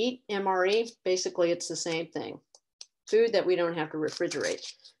ready to eat, MRE. Basically, it's the same thing. Food that we don't have to refrigerate.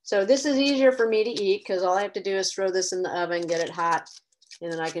 So this is easier for me to eat because all I have to do is throw this in the oven, get it hot,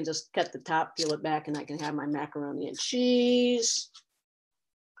 and then I can just cut the top, peel it back, and I can have my macaroni and cheese.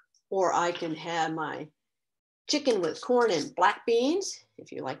 Or I can have my chicken with corn and black beans,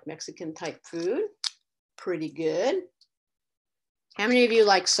 if you like Mexican type food. Pretty good. How many of you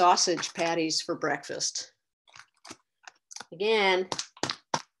like sausage patties for breakfast? Again,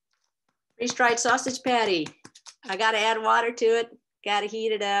 freeze-dried sausage patty. I gotta add water to it, gotta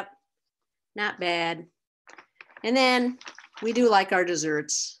heat it up. Not bad. And then we do like our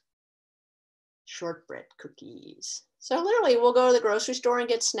desserts. Shortbread cookies. So literally we'll go to the grocery store and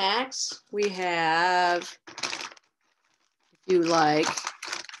get snacks. We have, if you like,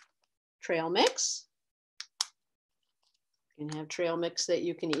 trail mix. You can have trail mix that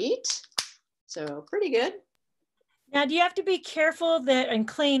you can eat. So pretty good. Now, do you have to be careful that and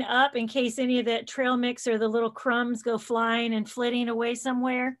clean up in case any of that trail mix or the little crumbs go flying and flitting away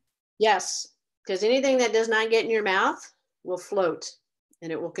somewhere? Yes, because anything that does not get in your mouth will float,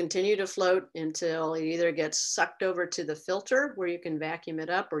 and it will continue to float until it either gets sucked over to the filter where you can vacuum it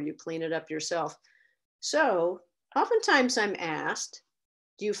up or you clean it up yourself. So oftentimes I'm asked,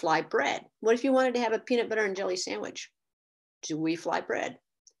 do you fly bread? What if you wanted to have a peanut butter and jelly sandwich? Do we fly bread?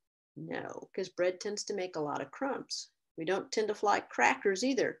 No, because bread tends to make a lot of crumbs. We don't tend to fly crackers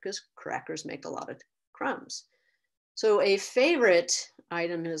either because crackers make a lot of crumbs. So a favorite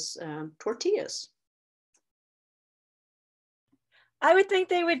item is tortillas. I would think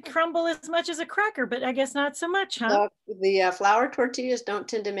they would crumble as much as a cracker, but I guess not so much, huh? The flour tortillas don't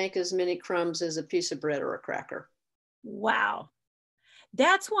tend to make as many crumbs as a piece of bread or a cracker. Wow.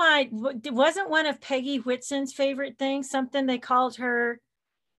 That's why, wasn't one of Peggy Whitson's favorite things, something they called her,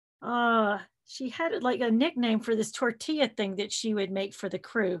 she had like a nickname for this tortilla thing that she would make for the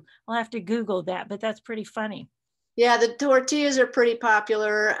crew. I'll have to Google that, but that's pretty funny. Yeah, the tortillas are pretty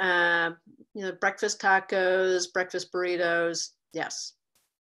popular. You know, breakfast tacos, breakfast burritos. Yes.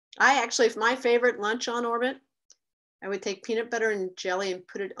 I actually, if my favorite lunch on orbit, I would take peanut butter and jelly and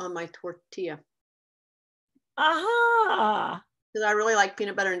put it on my tortilla. Aha. Because I really like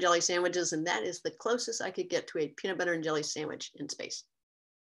peanut butter and jelly sandwiches, and that is the closest I could get to a peanut butter and jelly sandwich in space.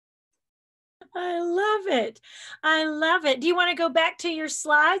 I love it. I love it. Do you want to go back to your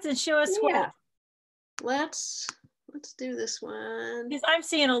slides and show us what? Let's do this one. Because I'm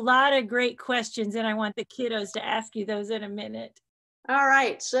seeing a lot of great questions and I want the kiddos to ask you those in a minute. All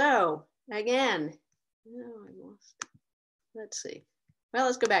right, so again, oh, I lost. Let's see. Well,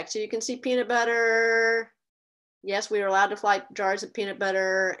 let's go back. So you can see peanut butter. Yes, we are allowed to fly jars of peanut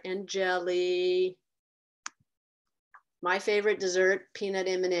butter and jelly. My favorite dessert, peanut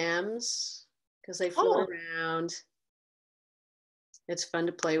M&Ms, because they float around. It's fun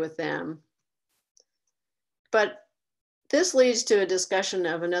to play with them. But this leads to a discussion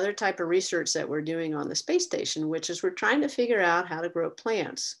of another type of research that we're doing on the space station, which is we're trying to figure out how to grow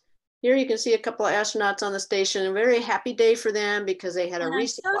plants. Here you can see a couple of astronauts on the station, a very happy day for them because they had a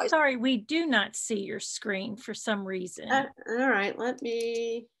resupply. I'm so sorry, we do not see your screen for some reason. All right, let's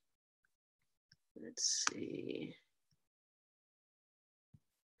see.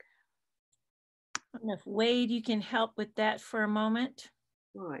 I don't know if Wade, you can help with that for a moment.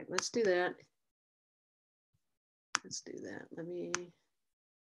 All right, let's do that. Let me.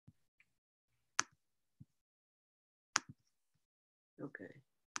 Okay.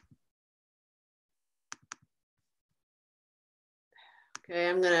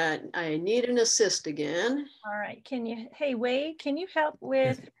 Okay, I need an assist again. All right, hey Wade, can you help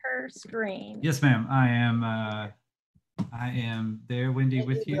with her screen? Yes, ma'am. I am there, Wendy,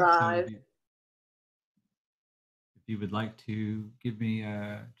 with you. So if you would like to give me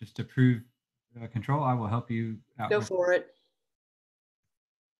just approve control, I will help you out. Go for it.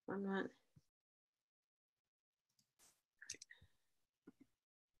 I'm not.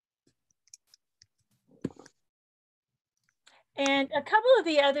 And a couple of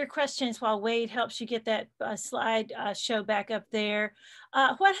the other questions while Wade helps you get that slide show back up there.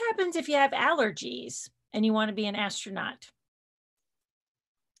 What happens if you have allergies and you want to be an astronaut?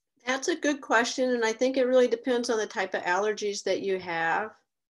 That's a good question. And I think it really depends on the type of allergies that you have.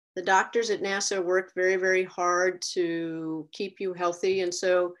 The doctors at NASA work very, very hard to keep you healthy. And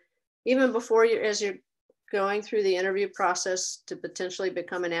so even before as you're going through the interview process to potentially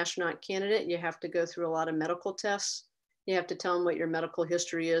become an astronaut candidate, you have to go through a lot of medical tests. You have to tell them what your medical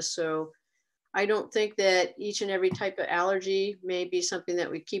history is. So I don't think that each and every type of allergy may be something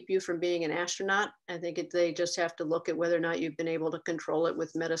that would keep you from being an astronaut. I think they just have to look at whether or not you've been able to control it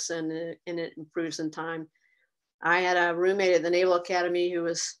with medicine and it improves in time. I had a roommate at the Naval Academy who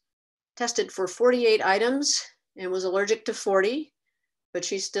was tested for 48 items and was allergic to 40, but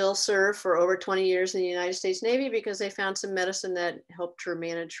she still served for over 20 years in the United States Navy because they found some medicine that helped her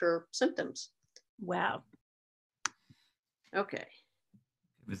manage her symptoms. Wow. Okay.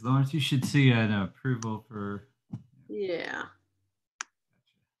 Ms. Lawrence, you should see an approval for. Yeah.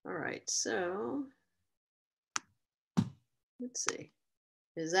 All right, so let's see.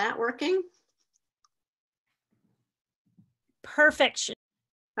 Is that working? Perfection.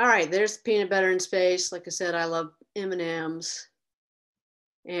 All right, there's peanut butter in space. Like I said, I love M&Ms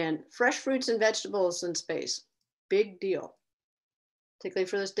and fresh fruits and vegetables in space. Big deal, particularly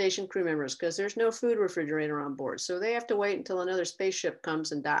for the station crew members, because there's no food refrigerator on board. So they have to wait until another spaceship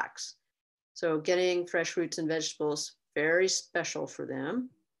comes and docks. So getting fresh fruits and vegetables, very special for them.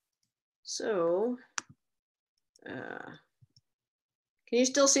 So, can you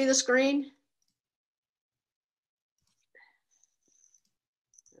still see the screen?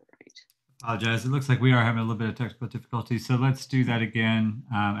 All right. Apologize. It looks like we are having a little bit of technical difficulty. So let's do that again.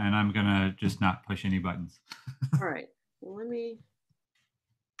 And I'm going to just not push any buttons. All right. Well, let me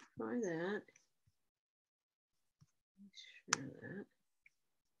try that. Share that.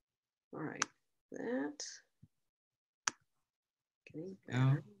 All right. That. Getting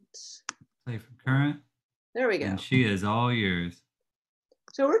better. Play from current. There we go. And she is all yours.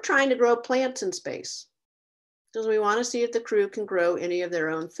 So we're trying to grow plants in space because we want to see if the crew can grow any of their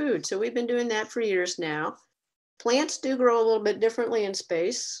own food. So we've been doing that for years now. Plants do grow a little bit differently in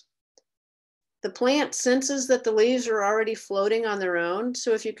space. The plant senses that the leaves are already floating on their own.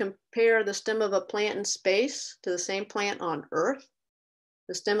 So if you compare the stem of a plant in space to the same plant on Earth,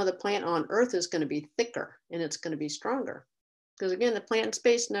 the stem of the plant on Earth is going to be thicker and it's going to be stronger. Because again, the plant in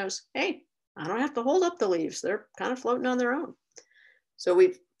space knows, hey, I don't have to hold up the leaves. They're kind of floating on their own. So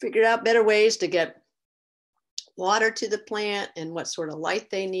we've figured out better ways to get water to the plant and what sort of light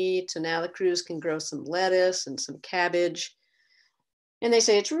they need. So now the crews can grow some lettuce and some cabbage. And they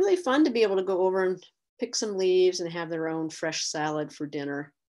say it's really fun to be able to go over and pick some leaves and have their own fresh salad for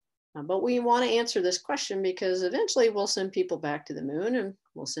dinner. But we want to answer this question because eventually we'll send people back to the moon and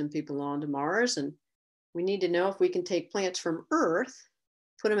we'll send people on to Mars. And we need to know if we can take plants from Earth,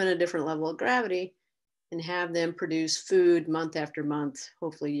 put them in a different level of gravity, and have them produce food month after month,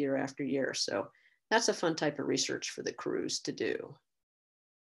 hopefully year after year. So that's a fun type of research for the crews to do.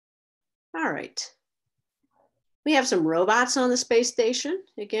 All right. We have some robots on the space station.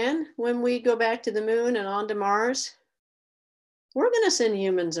 Again, when we go back to the moon and on to Mars, we're going to send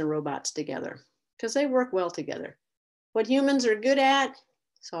humans and robots together because they work well together. What humans are good at,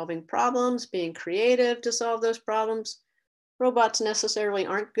 solving problems, being creative to solve those problems, robots necessarily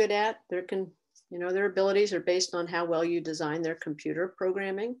aren't good at. Their abilities are based on how well you design their computer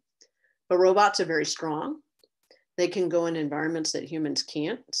programming. But robots are very strong. They can go in environments that humans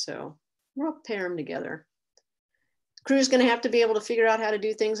can't. So we'll pair them together. Crew's going to have to be able to figure out how to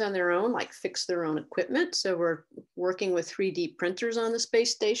do things on their own, like fix their own equipment. So we're working with 3D printers on the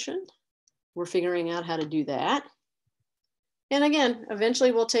space station. We're figuring out how to do that. And again,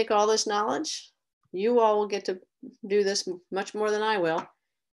 eventually we'll take all this knowledge. You all will get to do this much more than I will.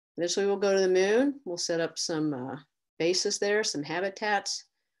 Eventually we'll go to the moon. We'll set up some bases there, some habitats.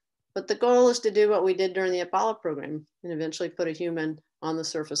 But the goal is to do what we did during the Apollo program and eventually put a human on the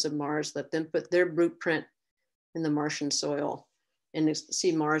surface of Mars, let them put their blueprint in the Martian soil and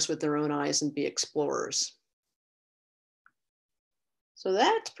see Mars with their own eyes and be explorers. So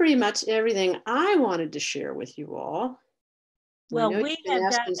that's pretty much everything I wanted to share with you all. Well, we have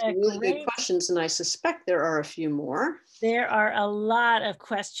got some really good questions, and I suspect there are a few more. There are a lot of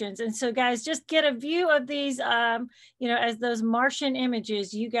questions. And so guys, just get a view of these, as those Martian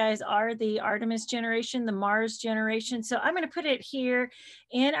images. You guys are the Artemis generation, the Mars generation. So I'm going to put it here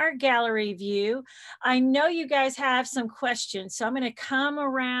in our gallery view. I know you guys have some questions, so I'm going to come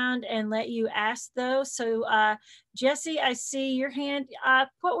around and let you ask those. So Jessie, I see your hand.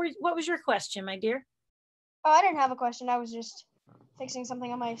 What was your question, my dear? Oh, I didn't have a question. I was just fixing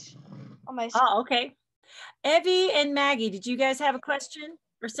something on my Oh, okay. Evie and Maggie, did you guys have a question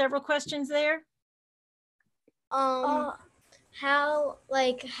or several questions there? How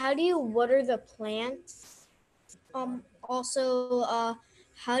do you water the plants? Also,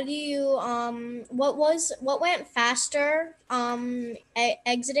 how do you what went faster,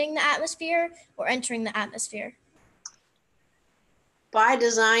 exiting the atmosphere or entering the atmosphere? By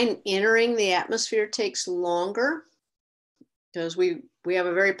design, entering the atmosphere takes longer because we We have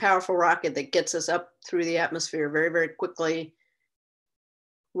a very powerful rocket that gets us up through the atmosphere very, very quickly.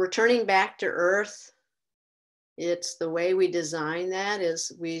 Returning back to Earth, it's the way we design that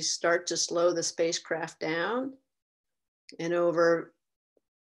is we start to slow the spacecraft down, and over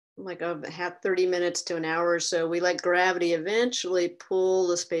like a 30 minutes to an hour or so, we let gravity eventually pull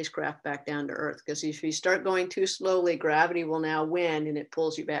the spacecraft back down to Earth, because if you start going too slowly, gravity will now win and it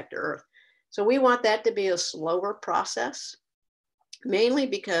pulls you back to Earth. So we want that to be a slower process, mainly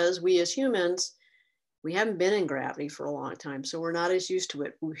because we as humans, we haven't been in gravity for a long time, so we're not as used to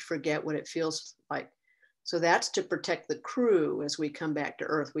it. We forget what it feels like. So that's to protect the crew as we come back to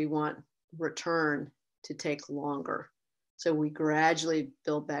Earth. We want return to take longer. So we gradually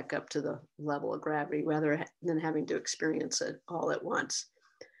build back up to the level of gravity rather than having to experience it all at once.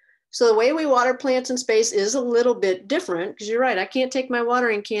 So the way we water plants in space is a little bit different, because you're right, I can't take my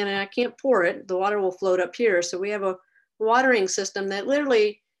watering can and I can't pour it. The water will float up here. So we have a watering system that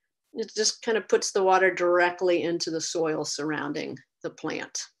literally, it just kind of puts the water directly into the soil surrounding the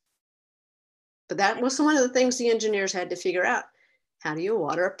plant. But that was one of the things the engineers had to figure out. How do you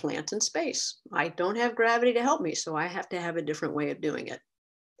water a plant in space? I don't have gravity to help me, so I have to have a different way of doing it.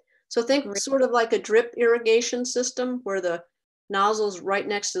 So think sort of like a drip irrigation system where the nozzle's right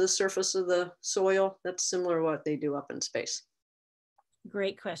next to the surface of the soil. That's similar to what they do up in space.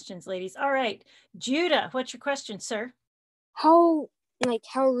 Great questions, ladies. All right, Judah, what's your question, sir? How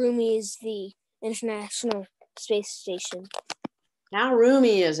roomy is the International Space Station? How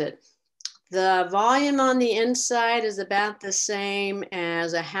roomy is it? The volume on the inside is about the same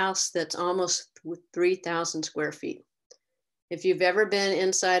as a house that's almost 3,000 square feet. If you've ever been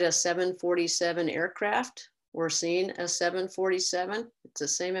inside a 747 aircraft or seen a 747, it's the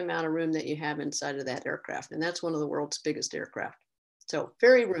same amount of room that you have inside of that aircraft. And that's one of the world's biggest aircraft. So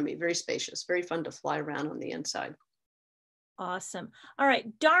very roomy, very spacious, very fun to fly around on the inside. Awesome. All right,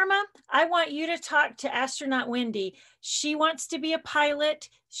 Dharma, I want you to talk to astronaut Wendy. She wants to be a pilot.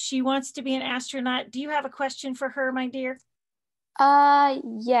 She wants to be an astronaut. Do you have a question for her, my dear?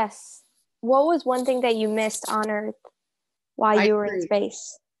 Yes. What was one thing that you missed on Earth while you were in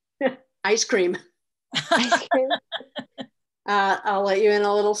space? Ice cream. Ice cream? I'll let you in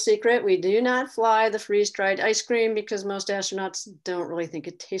a little secret. We do not fly the freeze-dried ice cream because most astronauts don't really think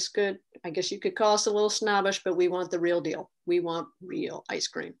it tastes good. I guess you could call us a little snobbish, but we want the real deal. We want real ice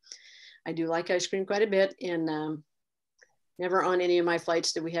cream. I do like ice cream quite a bit, and never on any of my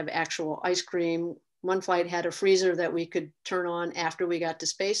flights did we have actual ice cream. One flight had a freezer that we could turn on after we got to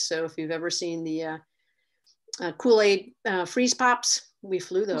space. So if you've ever seen the Kool-Aid freeze pops, we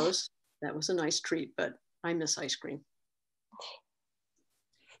flew those. That was a nice treat, but I miss ice cream.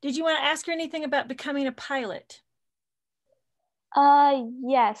 Did you want to ask her anything about becoming a pilot?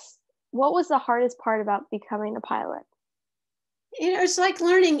 Yes. What was the hardest part about becoming a pilot? You know, it's like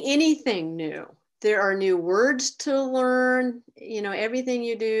learning anything new. There are new words to learn. You know, everything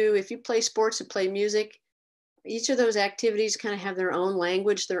you do, if you play sports or play music, each of those activities kind of have their own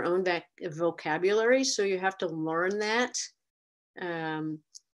language, their own vocabulary. So you have to learn that. And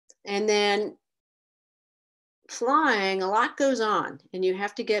then flying, a lot goes on, and you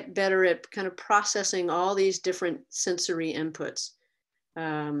have to get better at kind of processing all these different sensory inputs.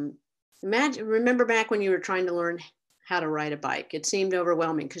 Remember back when you were trying to learn how to ride a bike, it seemed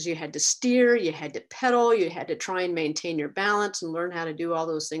overwhelming because you had to steer, you had to pedal, you had to try and maintain your balance and learn how to do all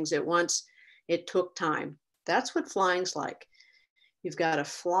those things at once. It took time. That's what flying's like. You've got to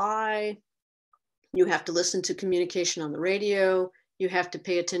fly, you have to listen to communication on the radio, you have to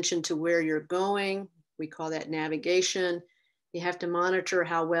pay attention to where you're going. We call that navigation. You have to monitor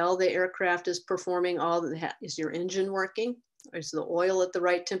how well the aircraft is performing. Is your engine working? Is the oil at the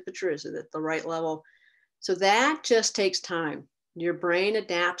right temperature? Is it at the right level? So that just takes time. Your brain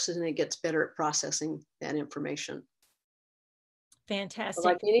adapts and it gets better at processing that information. Fantastic. So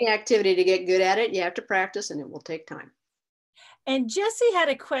like any activity, to get good at it, you have to practice and it will take time. And Jesse had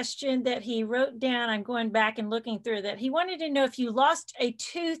a question that he wrote down. I'm going back and looking through that. He wanted to know if you lost a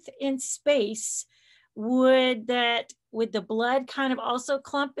tooth in space, would the blood kind of also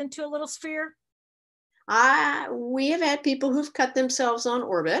clump into a little sphere? We have had people who've cut themselves on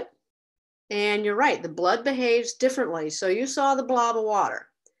orbit, and you're right, the blood behaves differently. So you saw the blob of water.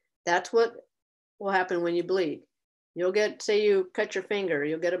 That's what will happen when you bleed. You'll get, say you cut your finger,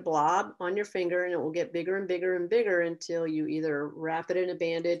 you'll get a blob on your finger and it will get bigger and bigger and bigger until you either wrap it in a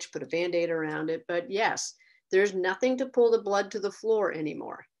bandage, put a Band-Aid around it. But yes, there's nothing to pull the blood to the floor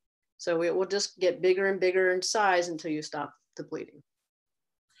anymore. So it will just get bigger and bigger in size until you stop the bleeding.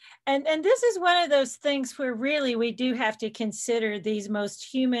 And this is one of those things where really we do have to consider these most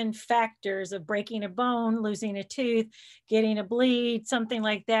human factors of breaking a bone, losing a tooth, getting a bleed, something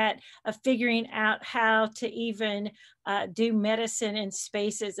like that, of figuring out how to even do medicine in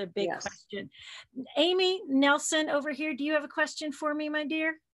space is a big Yes. question. Amy Nelson over here, do you have a question for me, my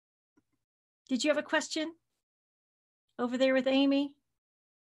dear? Did you have a question over there with Amy?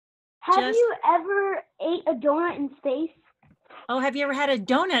 Have you ever ate a donut in space? Oh, have you ever had a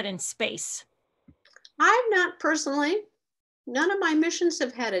donut in space? I've not personally. None of my missions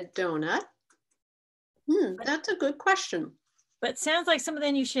have had a donut. That's a good question. But sounds like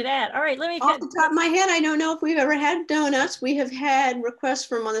something you should add. All right, let me. Off the top of my head, I don't know if we've ever had donuts. We have had requests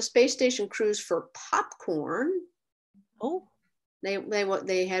from on the space station cruise for popcorn. Oh. They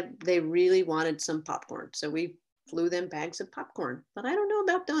really wanted some popcorn, so we flew them bags of popcorn. But I don't know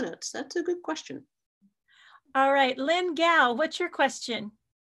about donuts. That's a good question. All right, Lynn Gal, what's your question?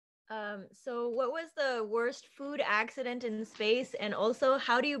 So what was the worst food accident in space? And also,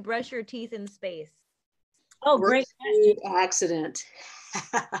 how do you brush your teeth in space? Oh, great food accident.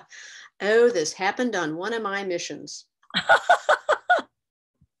 Oh, this happened on one of my missions.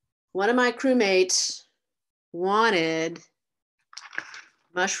 One of my crewmates wanted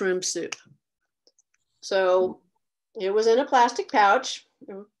mushroom soup. So it was in a plastic pouch.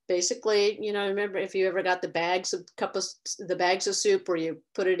 Basically, you know, remember if you ever got the bags of soup where you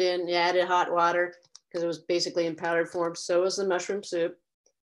put it in, you added hot water because it was basically in powdered form. So was the mushroom soup.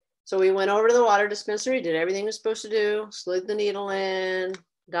 So we went over to the water dispensary, did everything we were supposed to do, slid the needle in,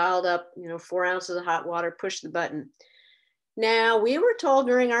 dialed up, 4 ounces of hot water, pushed the button. Now, we were told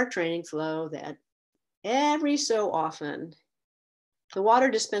during our training flow that every so often, the water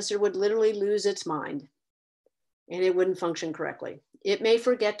dispenser would literally lose its mind and it wouldn't function correctly. It may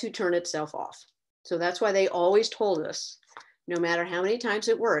forget to turn itself off. So that's why they always told us, no matter how many times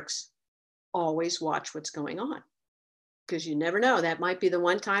it works, always watch what's going on. Because you never know, that might be the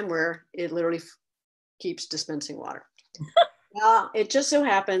one time where it literally keeps dispensing water. Well, it just so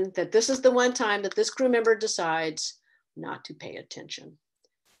happened that this is the one time that this crew member decides not to pay attention.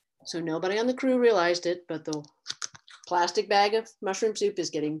 So nobody on the crew realized it, but the plastic bag of mushroom soup is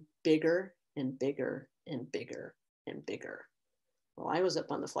getting bigger and bigger and bigger and bigger. Well, I was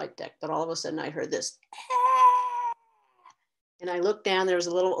up on the flight deck, but all of a sudden I heard this. And I looked down, there was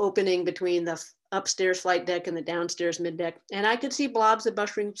a little opening between the upstairs flight deck and the downstairs mid deck. And I could see blobs of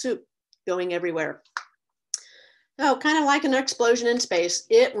mushroom soup going everywhere. Oh, kind of like an explosion in space.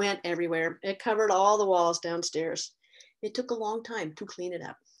 It went everywhere. It covered all the walls downstairs. It took a long time to clean it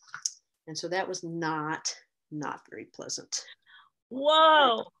up. And so that was not very pleasant.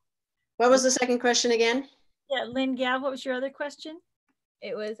 Whoa. What was the second question again? Yeah, Lynn Gal, what was your other question?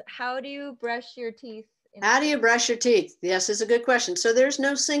 It was, how do you brush your teeth? How do you brush your teeth? Yes, it's a good question. So there's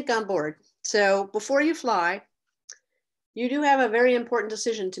no sink on board. So before you fly, you do have a very important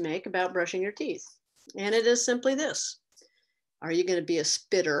decision to make about brushing your teeth. And it is simply this. Are you going to be a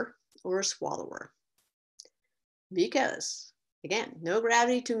spitter or a swallower? Because, again, no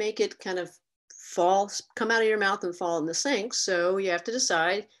gravity to make it kind of come out of your mouth and fall in the sink. So you have to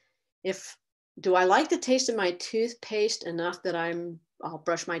decide do I like the taste of my toothpaste enough that I'll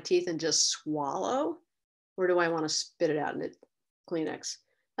brush my teeth and just swallow? Or do I want to spit it out in the Kleenex?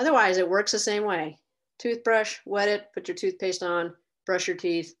 Otherwise, it works the same way. Toothbrush, wet it, put your toothpaste on, brush your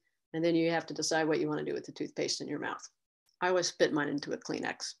teeth, and then you have to decide what you want to do with the toothpaste in your mouth. I always spit mine into a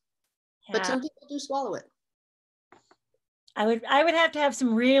Kleenex, but some people do swallow it. I would have to have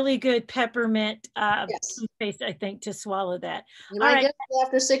some really good peppermint Yes. toothpaste, I think, to swallow that. And I guess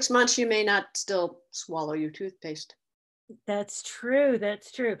after 6 months, you may not still swallow your toothpaste. That's true.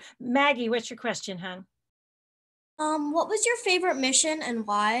 That's true. Maggie, what's your question, hon? What was your favorite mission and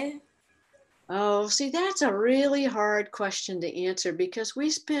why? Oh, see, that's a really hard question to answer because we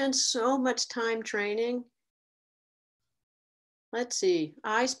spend so much time training. Let's see,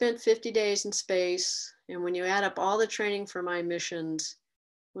 I spent 50 days in space, and when you add up all the training for my missions,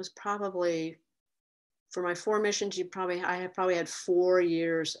 was probably, for my 4 missions, I have probably had 4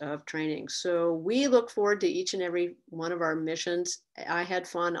 years of training. So we look forward to each and every one of our missions. I had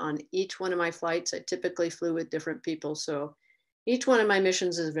fun on each one of my flights. I typically flew with different people. So each one of my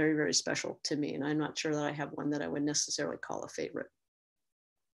missions is very, very special to me. And I'm not sure that I have one that I would necessarily call a favorite.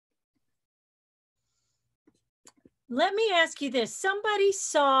 Let me ask you this. Somebody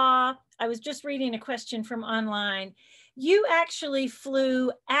saw, I was just reading a question from online. You actually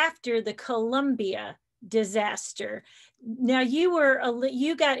flew after the Columbia disaster. Now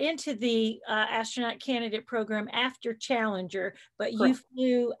you got into the astronaut candidate program after Challenger, but you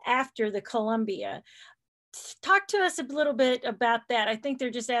flew after the Columbia. talk to us a little bit about that. I think they're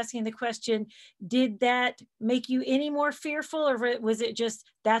just asking the question, did that make you any more fearful, or was it just,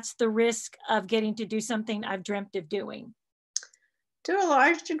 that's the risk of getting to do something I've dreamt of doing? To a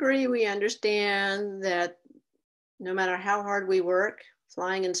large degree, we understand that no matter how hard we work,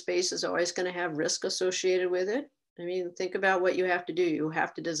 flying in space is always going to have risk associated with it. I mean, think about what you have to do. You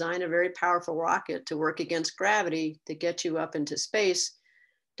have to design a very powerful rocket to work against gravity to get you up into space,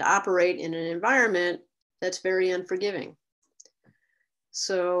 to operate in an environment that's very unforgiving.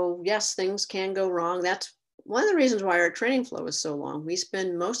 So yes, things can go wrong. That's one of the reasons why our training flow is so long. We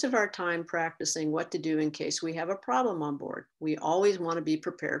spend most of our time practicing what to do in case we have a problem on board. We always want to be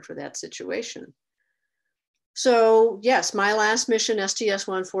prepared for that situation. So yes, my last mission,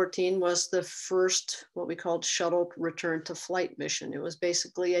 STS-114, was the first, what we called shuttle return to flight mission. It was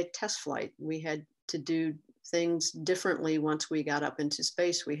basically a test flight. We had to do things differently once we got up into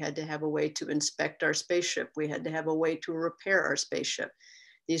space. We had to have a way to inspect our spaceship. We had to have a way to repair our spaceship.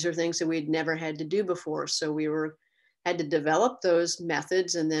 These are things that we'd never had to do before. So we had to develop those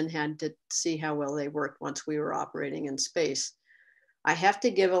methods and then had to see how well they worked once we were operating in space. I have to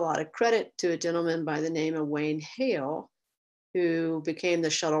give a lot of credit to a gentleman by the name of Wayne Hale, who became the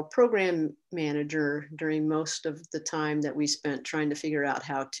shuttle program manager during most of the time that we spent trying to figure out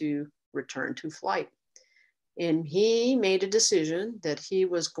how to return to flight. And he made a decision that he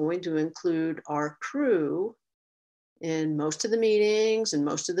was going to include our crew in most of the meetings and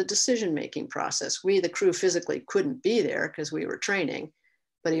most of the decision-making process. We, the crew, physically couldn't be there because we were training,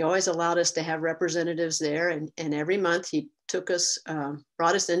 but he always allowed us to have representatives there. And every month he took us,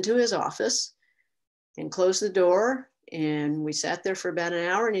 brought us into his office and closed the door. And we sat there for about an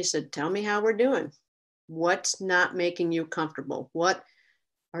hour and he said, tell me how we're doing. What's not making you comfortable? What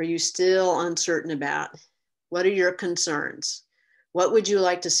are you still uncertain about? What are your concerns? What would you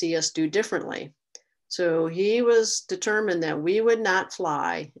like to see us do differently? So he was determined that we would not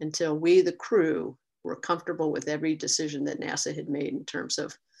fly until we, the crew, were comfortable with every decision that NASA had made in terms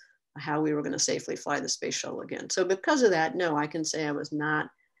of how we were going to safely fly the space shuttle again. So because of that, no, I can say I was not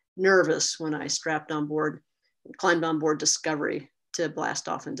nervous when I strapped on board, climbed on board Discovery to blast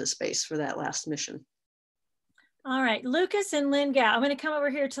off into space for that last mission. All right, Lucas and Lynn Gao. I'm going to come over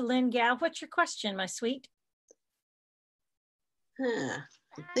here to Lynn Gao. What's your question, my sweet?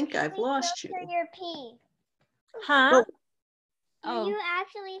 I think I've lost you. Filter your pee. Huh? Oh. Do you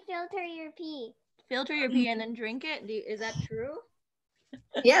actually filter your pee? Filter your pee and then drink it? Is that true?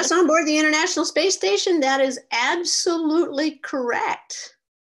 Yes, on board the International Space Station, that is absolutely correct.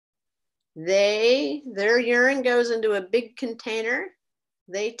 Their urine goes into a big container.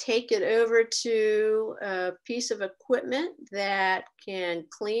 They take it over to a piece of equipment that can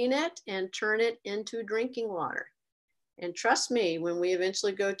clean it and turn it into drinking water. And trust me, when we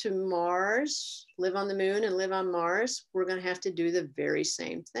eventually go to Mars, live on the moon and live on Mars, we're going to have to do the very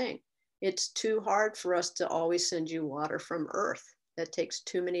same thing. It's too hard for us to always send you water from Earth. That takes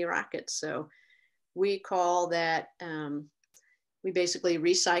too many rockets. So we call that, we basically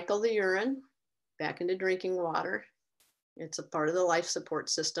recycle the urine back into drinking water. It's a part of the life support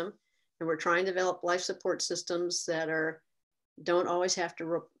system. And we're trying to develop life support systems that don't always have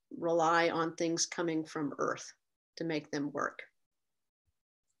to rely on things coming from Earth to make them work.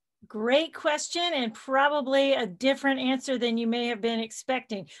 Great question, and probably a different answer than you may have been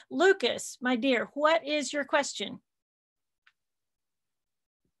expecting. Lucas, my dear, what is your question?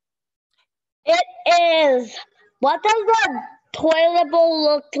 It is. What does the toilet bowl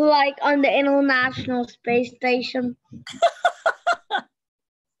look like on the International Space Station?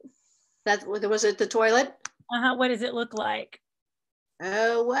 Was it the toilet? What does it look like?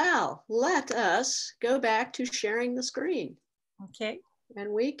 Oh, well, let us go back to sharing the screen. Okay.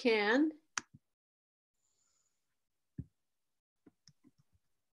 And we can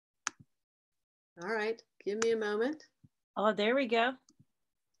all right, give me a moment. Oh, there we go.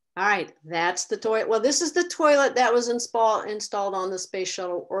 All right, that's the toilet. Well, this is the toilet that was installed on the Space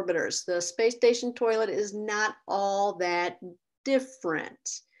Shuttle orbiters. The space station toilet is not all that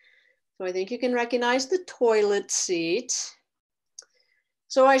different. So I think you can recognize the toilet seat.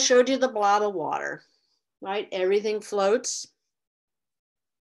 So I showed you the blob of water, right? Everything floats.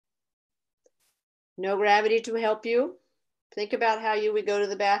 No gravity to help you. Think about how you would go to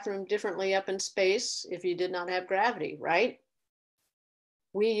the bathroom differently up in space if you did not have gravity, right?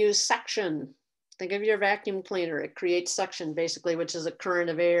 We use suction. Think of your vacuum cleaner. It creates suction basically, which is a current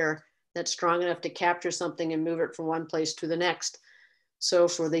of air that's strong enough to capture something and move it from one place to the next. So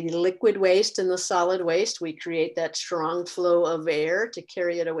for the liquid waste and the solid waste, we create that strong flow of air to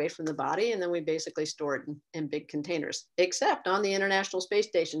carry it away from the body. And then we basically store it in big containers, except on the International Space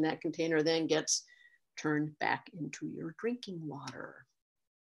Station, that container then gets turn back into your drinking water.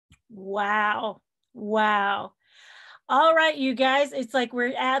 Wow. Wow. All right, you guys, it's like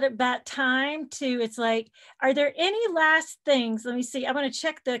we're at about time to, it's like, are there any last things? Let me see. I'm going to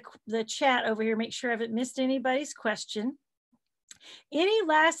check the chat over here, make sure I haven't missed anybody's question. Any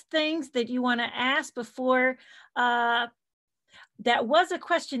last things that you want to ask before? That was a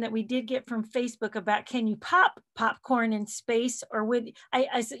question that we did get from Facebook about, can you pop popcorn in space? Or would,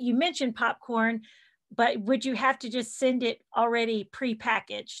 you mentioned popcorn, but would you have to just send it already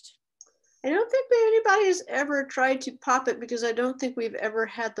pre-packaged? I don't think that anybody has ever tried to pop it because I don't think we've ever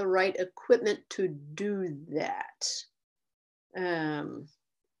had the right equipment to do that.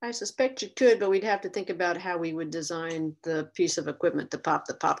 I suspect you could, but we'd have to think about how we would design the piece of equipment to pop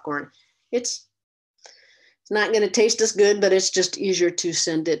the popcorn. It's not going to taste as good, but it's just easier to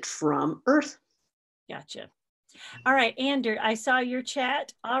send it from Earth. Gotcha. All right, Ander, I saw your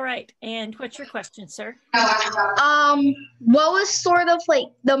chat. All right, and what's your question, sir? What was sort of like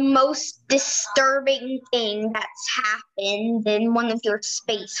the most disturbing thing that's happened in one of your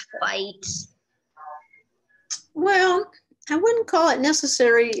space flights? Well, I wouldn't call it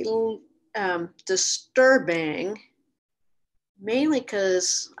necessarily disturbing, mainly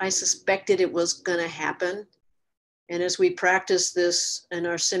because I suspected it was going to happen. And as we practiced this in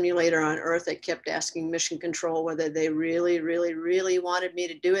our simulator on Earth, I kept asking Mission Control whether they really, really, really wanted me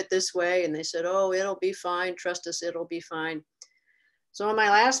to do it this way. And they said, oh, it'll be fine. Trust us, it'll be fine. So on my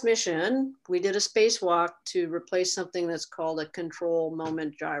last mission, we did a spacewalk to replace something that's called a control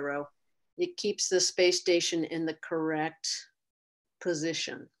moment gyro. It keeps the space station in the correct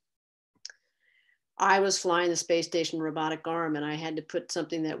position. I was flying the space station robotic arm, and I had to put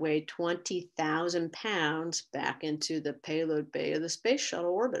something that weighed 20,000 pounds back into the payload bay of the space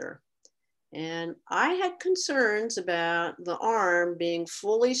shuttle orbiter. And I had concerns about the arm being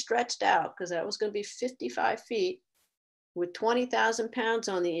fully stretched out because that was going to be 55 feet with 20,000 pounds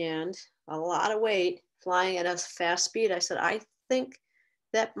on the end, a lot of weight, flying at a fast speed. I said, I think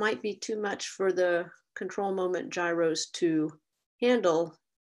that might be too much for the control moment gyros to handle,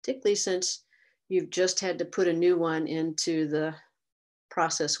 particularly since you've just had to put a new one into the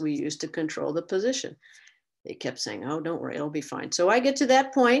process we use to control the position. They kept saying, oh, don't worry, it'll be fine. So I get to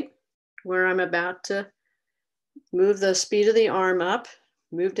that point where I'm about to move the speed of the arm up,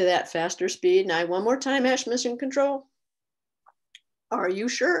 move to that faster speed. And I one more time asked Mission Control, are you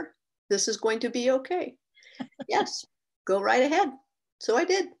sure this is going to be okay? Yes, go right ahead. So I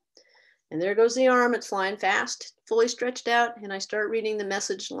did. And there goes the arm, it's flying fast, fully stretched out. And I start reading the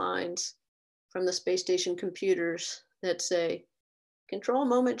message lines from the space station computers that say, control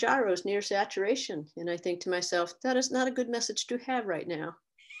moment gyros near saturation. And I think to myself, that is not a good message to have right now.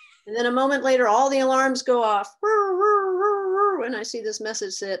 And then a moment later, all the alarms go off. And I see this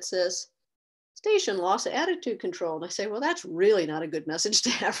message that says, station loss attitude control. And I say, well, that's really not a good message to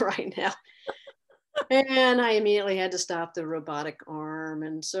have right now. And I immediately had to stop the robotic arm.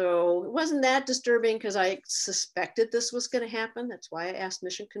 And so it wasn't that disturbing because I suspected this was going to happen. That's why I asked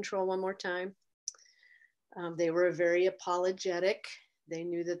Mission Control one more time. They were very apologetic. They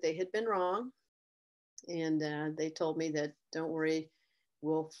knew that they had been wrong. And they told me that, don't worry,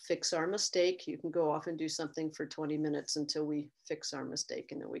 we'll fix our mistake. You can go off and do something for 20 minutes until we fix our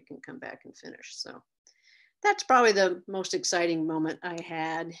mistake, and then we can come back and finish. So that's probably the most exciting moment I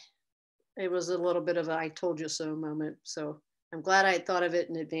had. It was a little bit of a I told you so moment. So I'm glad I had thought of it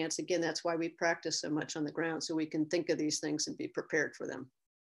in advance. Again, that's why we practice so much on the ground, so we can think of these things and be prepared for them.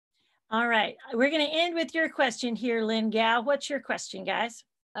 All right, we're going to end with your question here, Lynn Gao. What's your question, guys?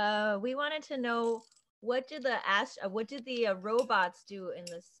 We wanted to know, what did the robots do in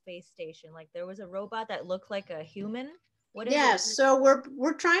the space station? Like, there was a robot that looked like a human. What is yes, it? So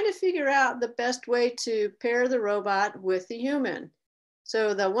we're trying to figure out the best way to pair the robot with the human.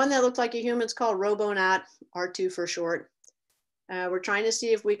 So the one that looked like a human is called Robonaut, R2 for short. We're trying to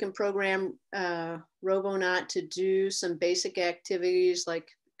see if we can program Robonaut to do some basic activities like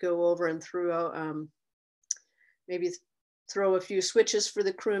go over and throw maybe throw a few switches for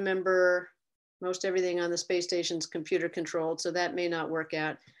the crew member. Most everything on the space station's computer controlled, so that may not work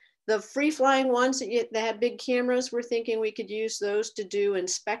out. The free-flying ones that have big cameras, we're thinking we could use those to do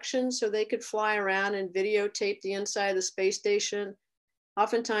inspections so they could fly around and videotape the inside of the space station.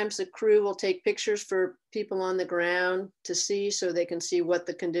 Oftentimes the crew will take pictures for people on the ground to see so they can see what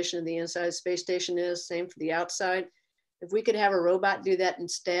the condition of the inside of the space station is, same for the outside. If we could have a robot do that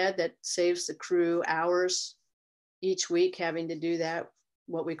instead, that saves the crew hours each week having to do that,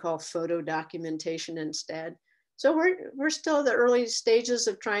 what we call photo documentation instead. So we're still at the early stages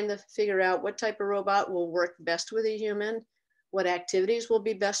of trying to figure out what type of robot will work best with a human, what activities will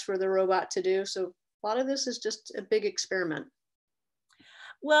be best for the robot to do. So A lot of this is just a big experiment.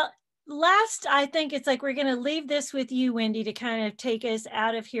 Well, last, I think it's like we're going to leave this with you, Wendy, to kind of take us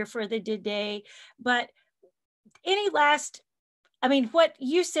out of here for the day. But any last, I mean, what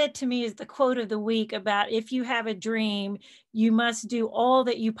you said to me is the quote of the week about if you have a dream, you must do all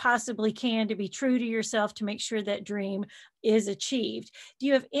that you possibly can to be true to yourself to make sure that dream is achieved. Do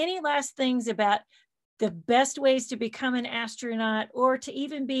you have any last things about the best ways to become an astronaut, or to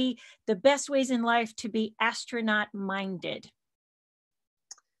even be the best ways in life to be astronaut minded?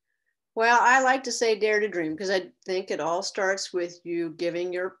 Well, I like to say dare to dream, because I think it all starts with you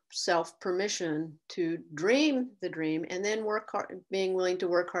giving yourself permission to dream the dream and then work hard, being willing to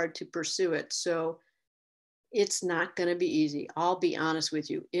work hard to pursue it. So it's not going to be easy. I'll be honest with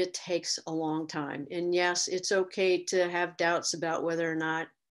you. It takes a long time. And yes, it's okay to have doubts about whether or not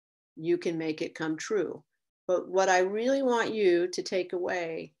you can make it come true. But what I really want you to take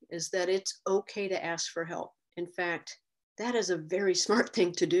away is that it's okay to ask for help. In fact, that is a very smart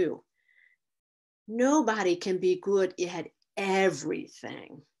thing to do. Nobody can be good at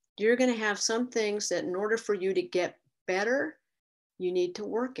everything. You're going to have some things that in order for you to get better, you need to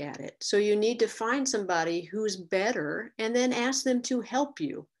work at it. So you need to find somebody who's better and then ask them to help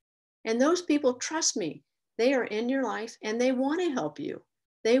you. And those people, trust me, they are in your life and they want to help you.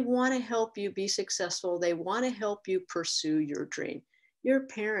 They want to help you be successful. They want to help you pursue your dream. Your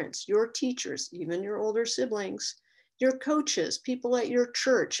parents, your teachers, even your older siblings, your coaches, people at your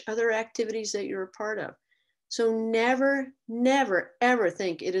church, other activities that you're a part of. So never, never, ever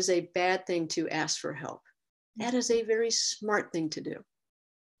think it is a bad thing to ask for help. That is a very smart thing to do.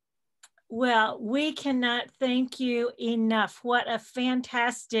 Well, we cannot thank you enough. What a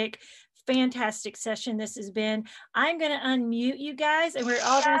fantastic session this has been. I'm going to unmute you guys and we're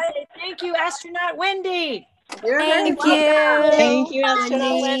all going to say thank you, Astronaut Wendy. You're Thank very welcome. you. Thank you,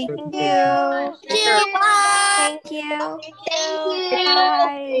 Astronaut Wendy. Wendy. Thank you. Bye. Thank you. Thank you.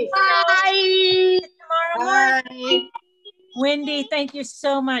 Bye. Bye. Tomorrow morning. Bye. Wendy, thank you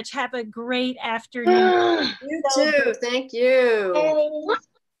so much. Have a great afternoon. You too. Thank you.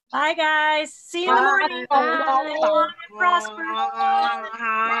 Bye, guys. See you in the morning. Bye. And prosper.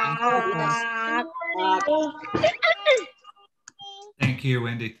 Thank you,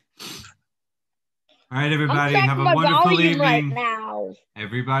 Wendy. All right, everybody, I'm have a checking my wonderful volume right evening. now.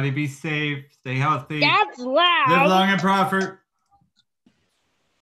 Everybody be safe, stay healthy, That's loud. live long and prosper.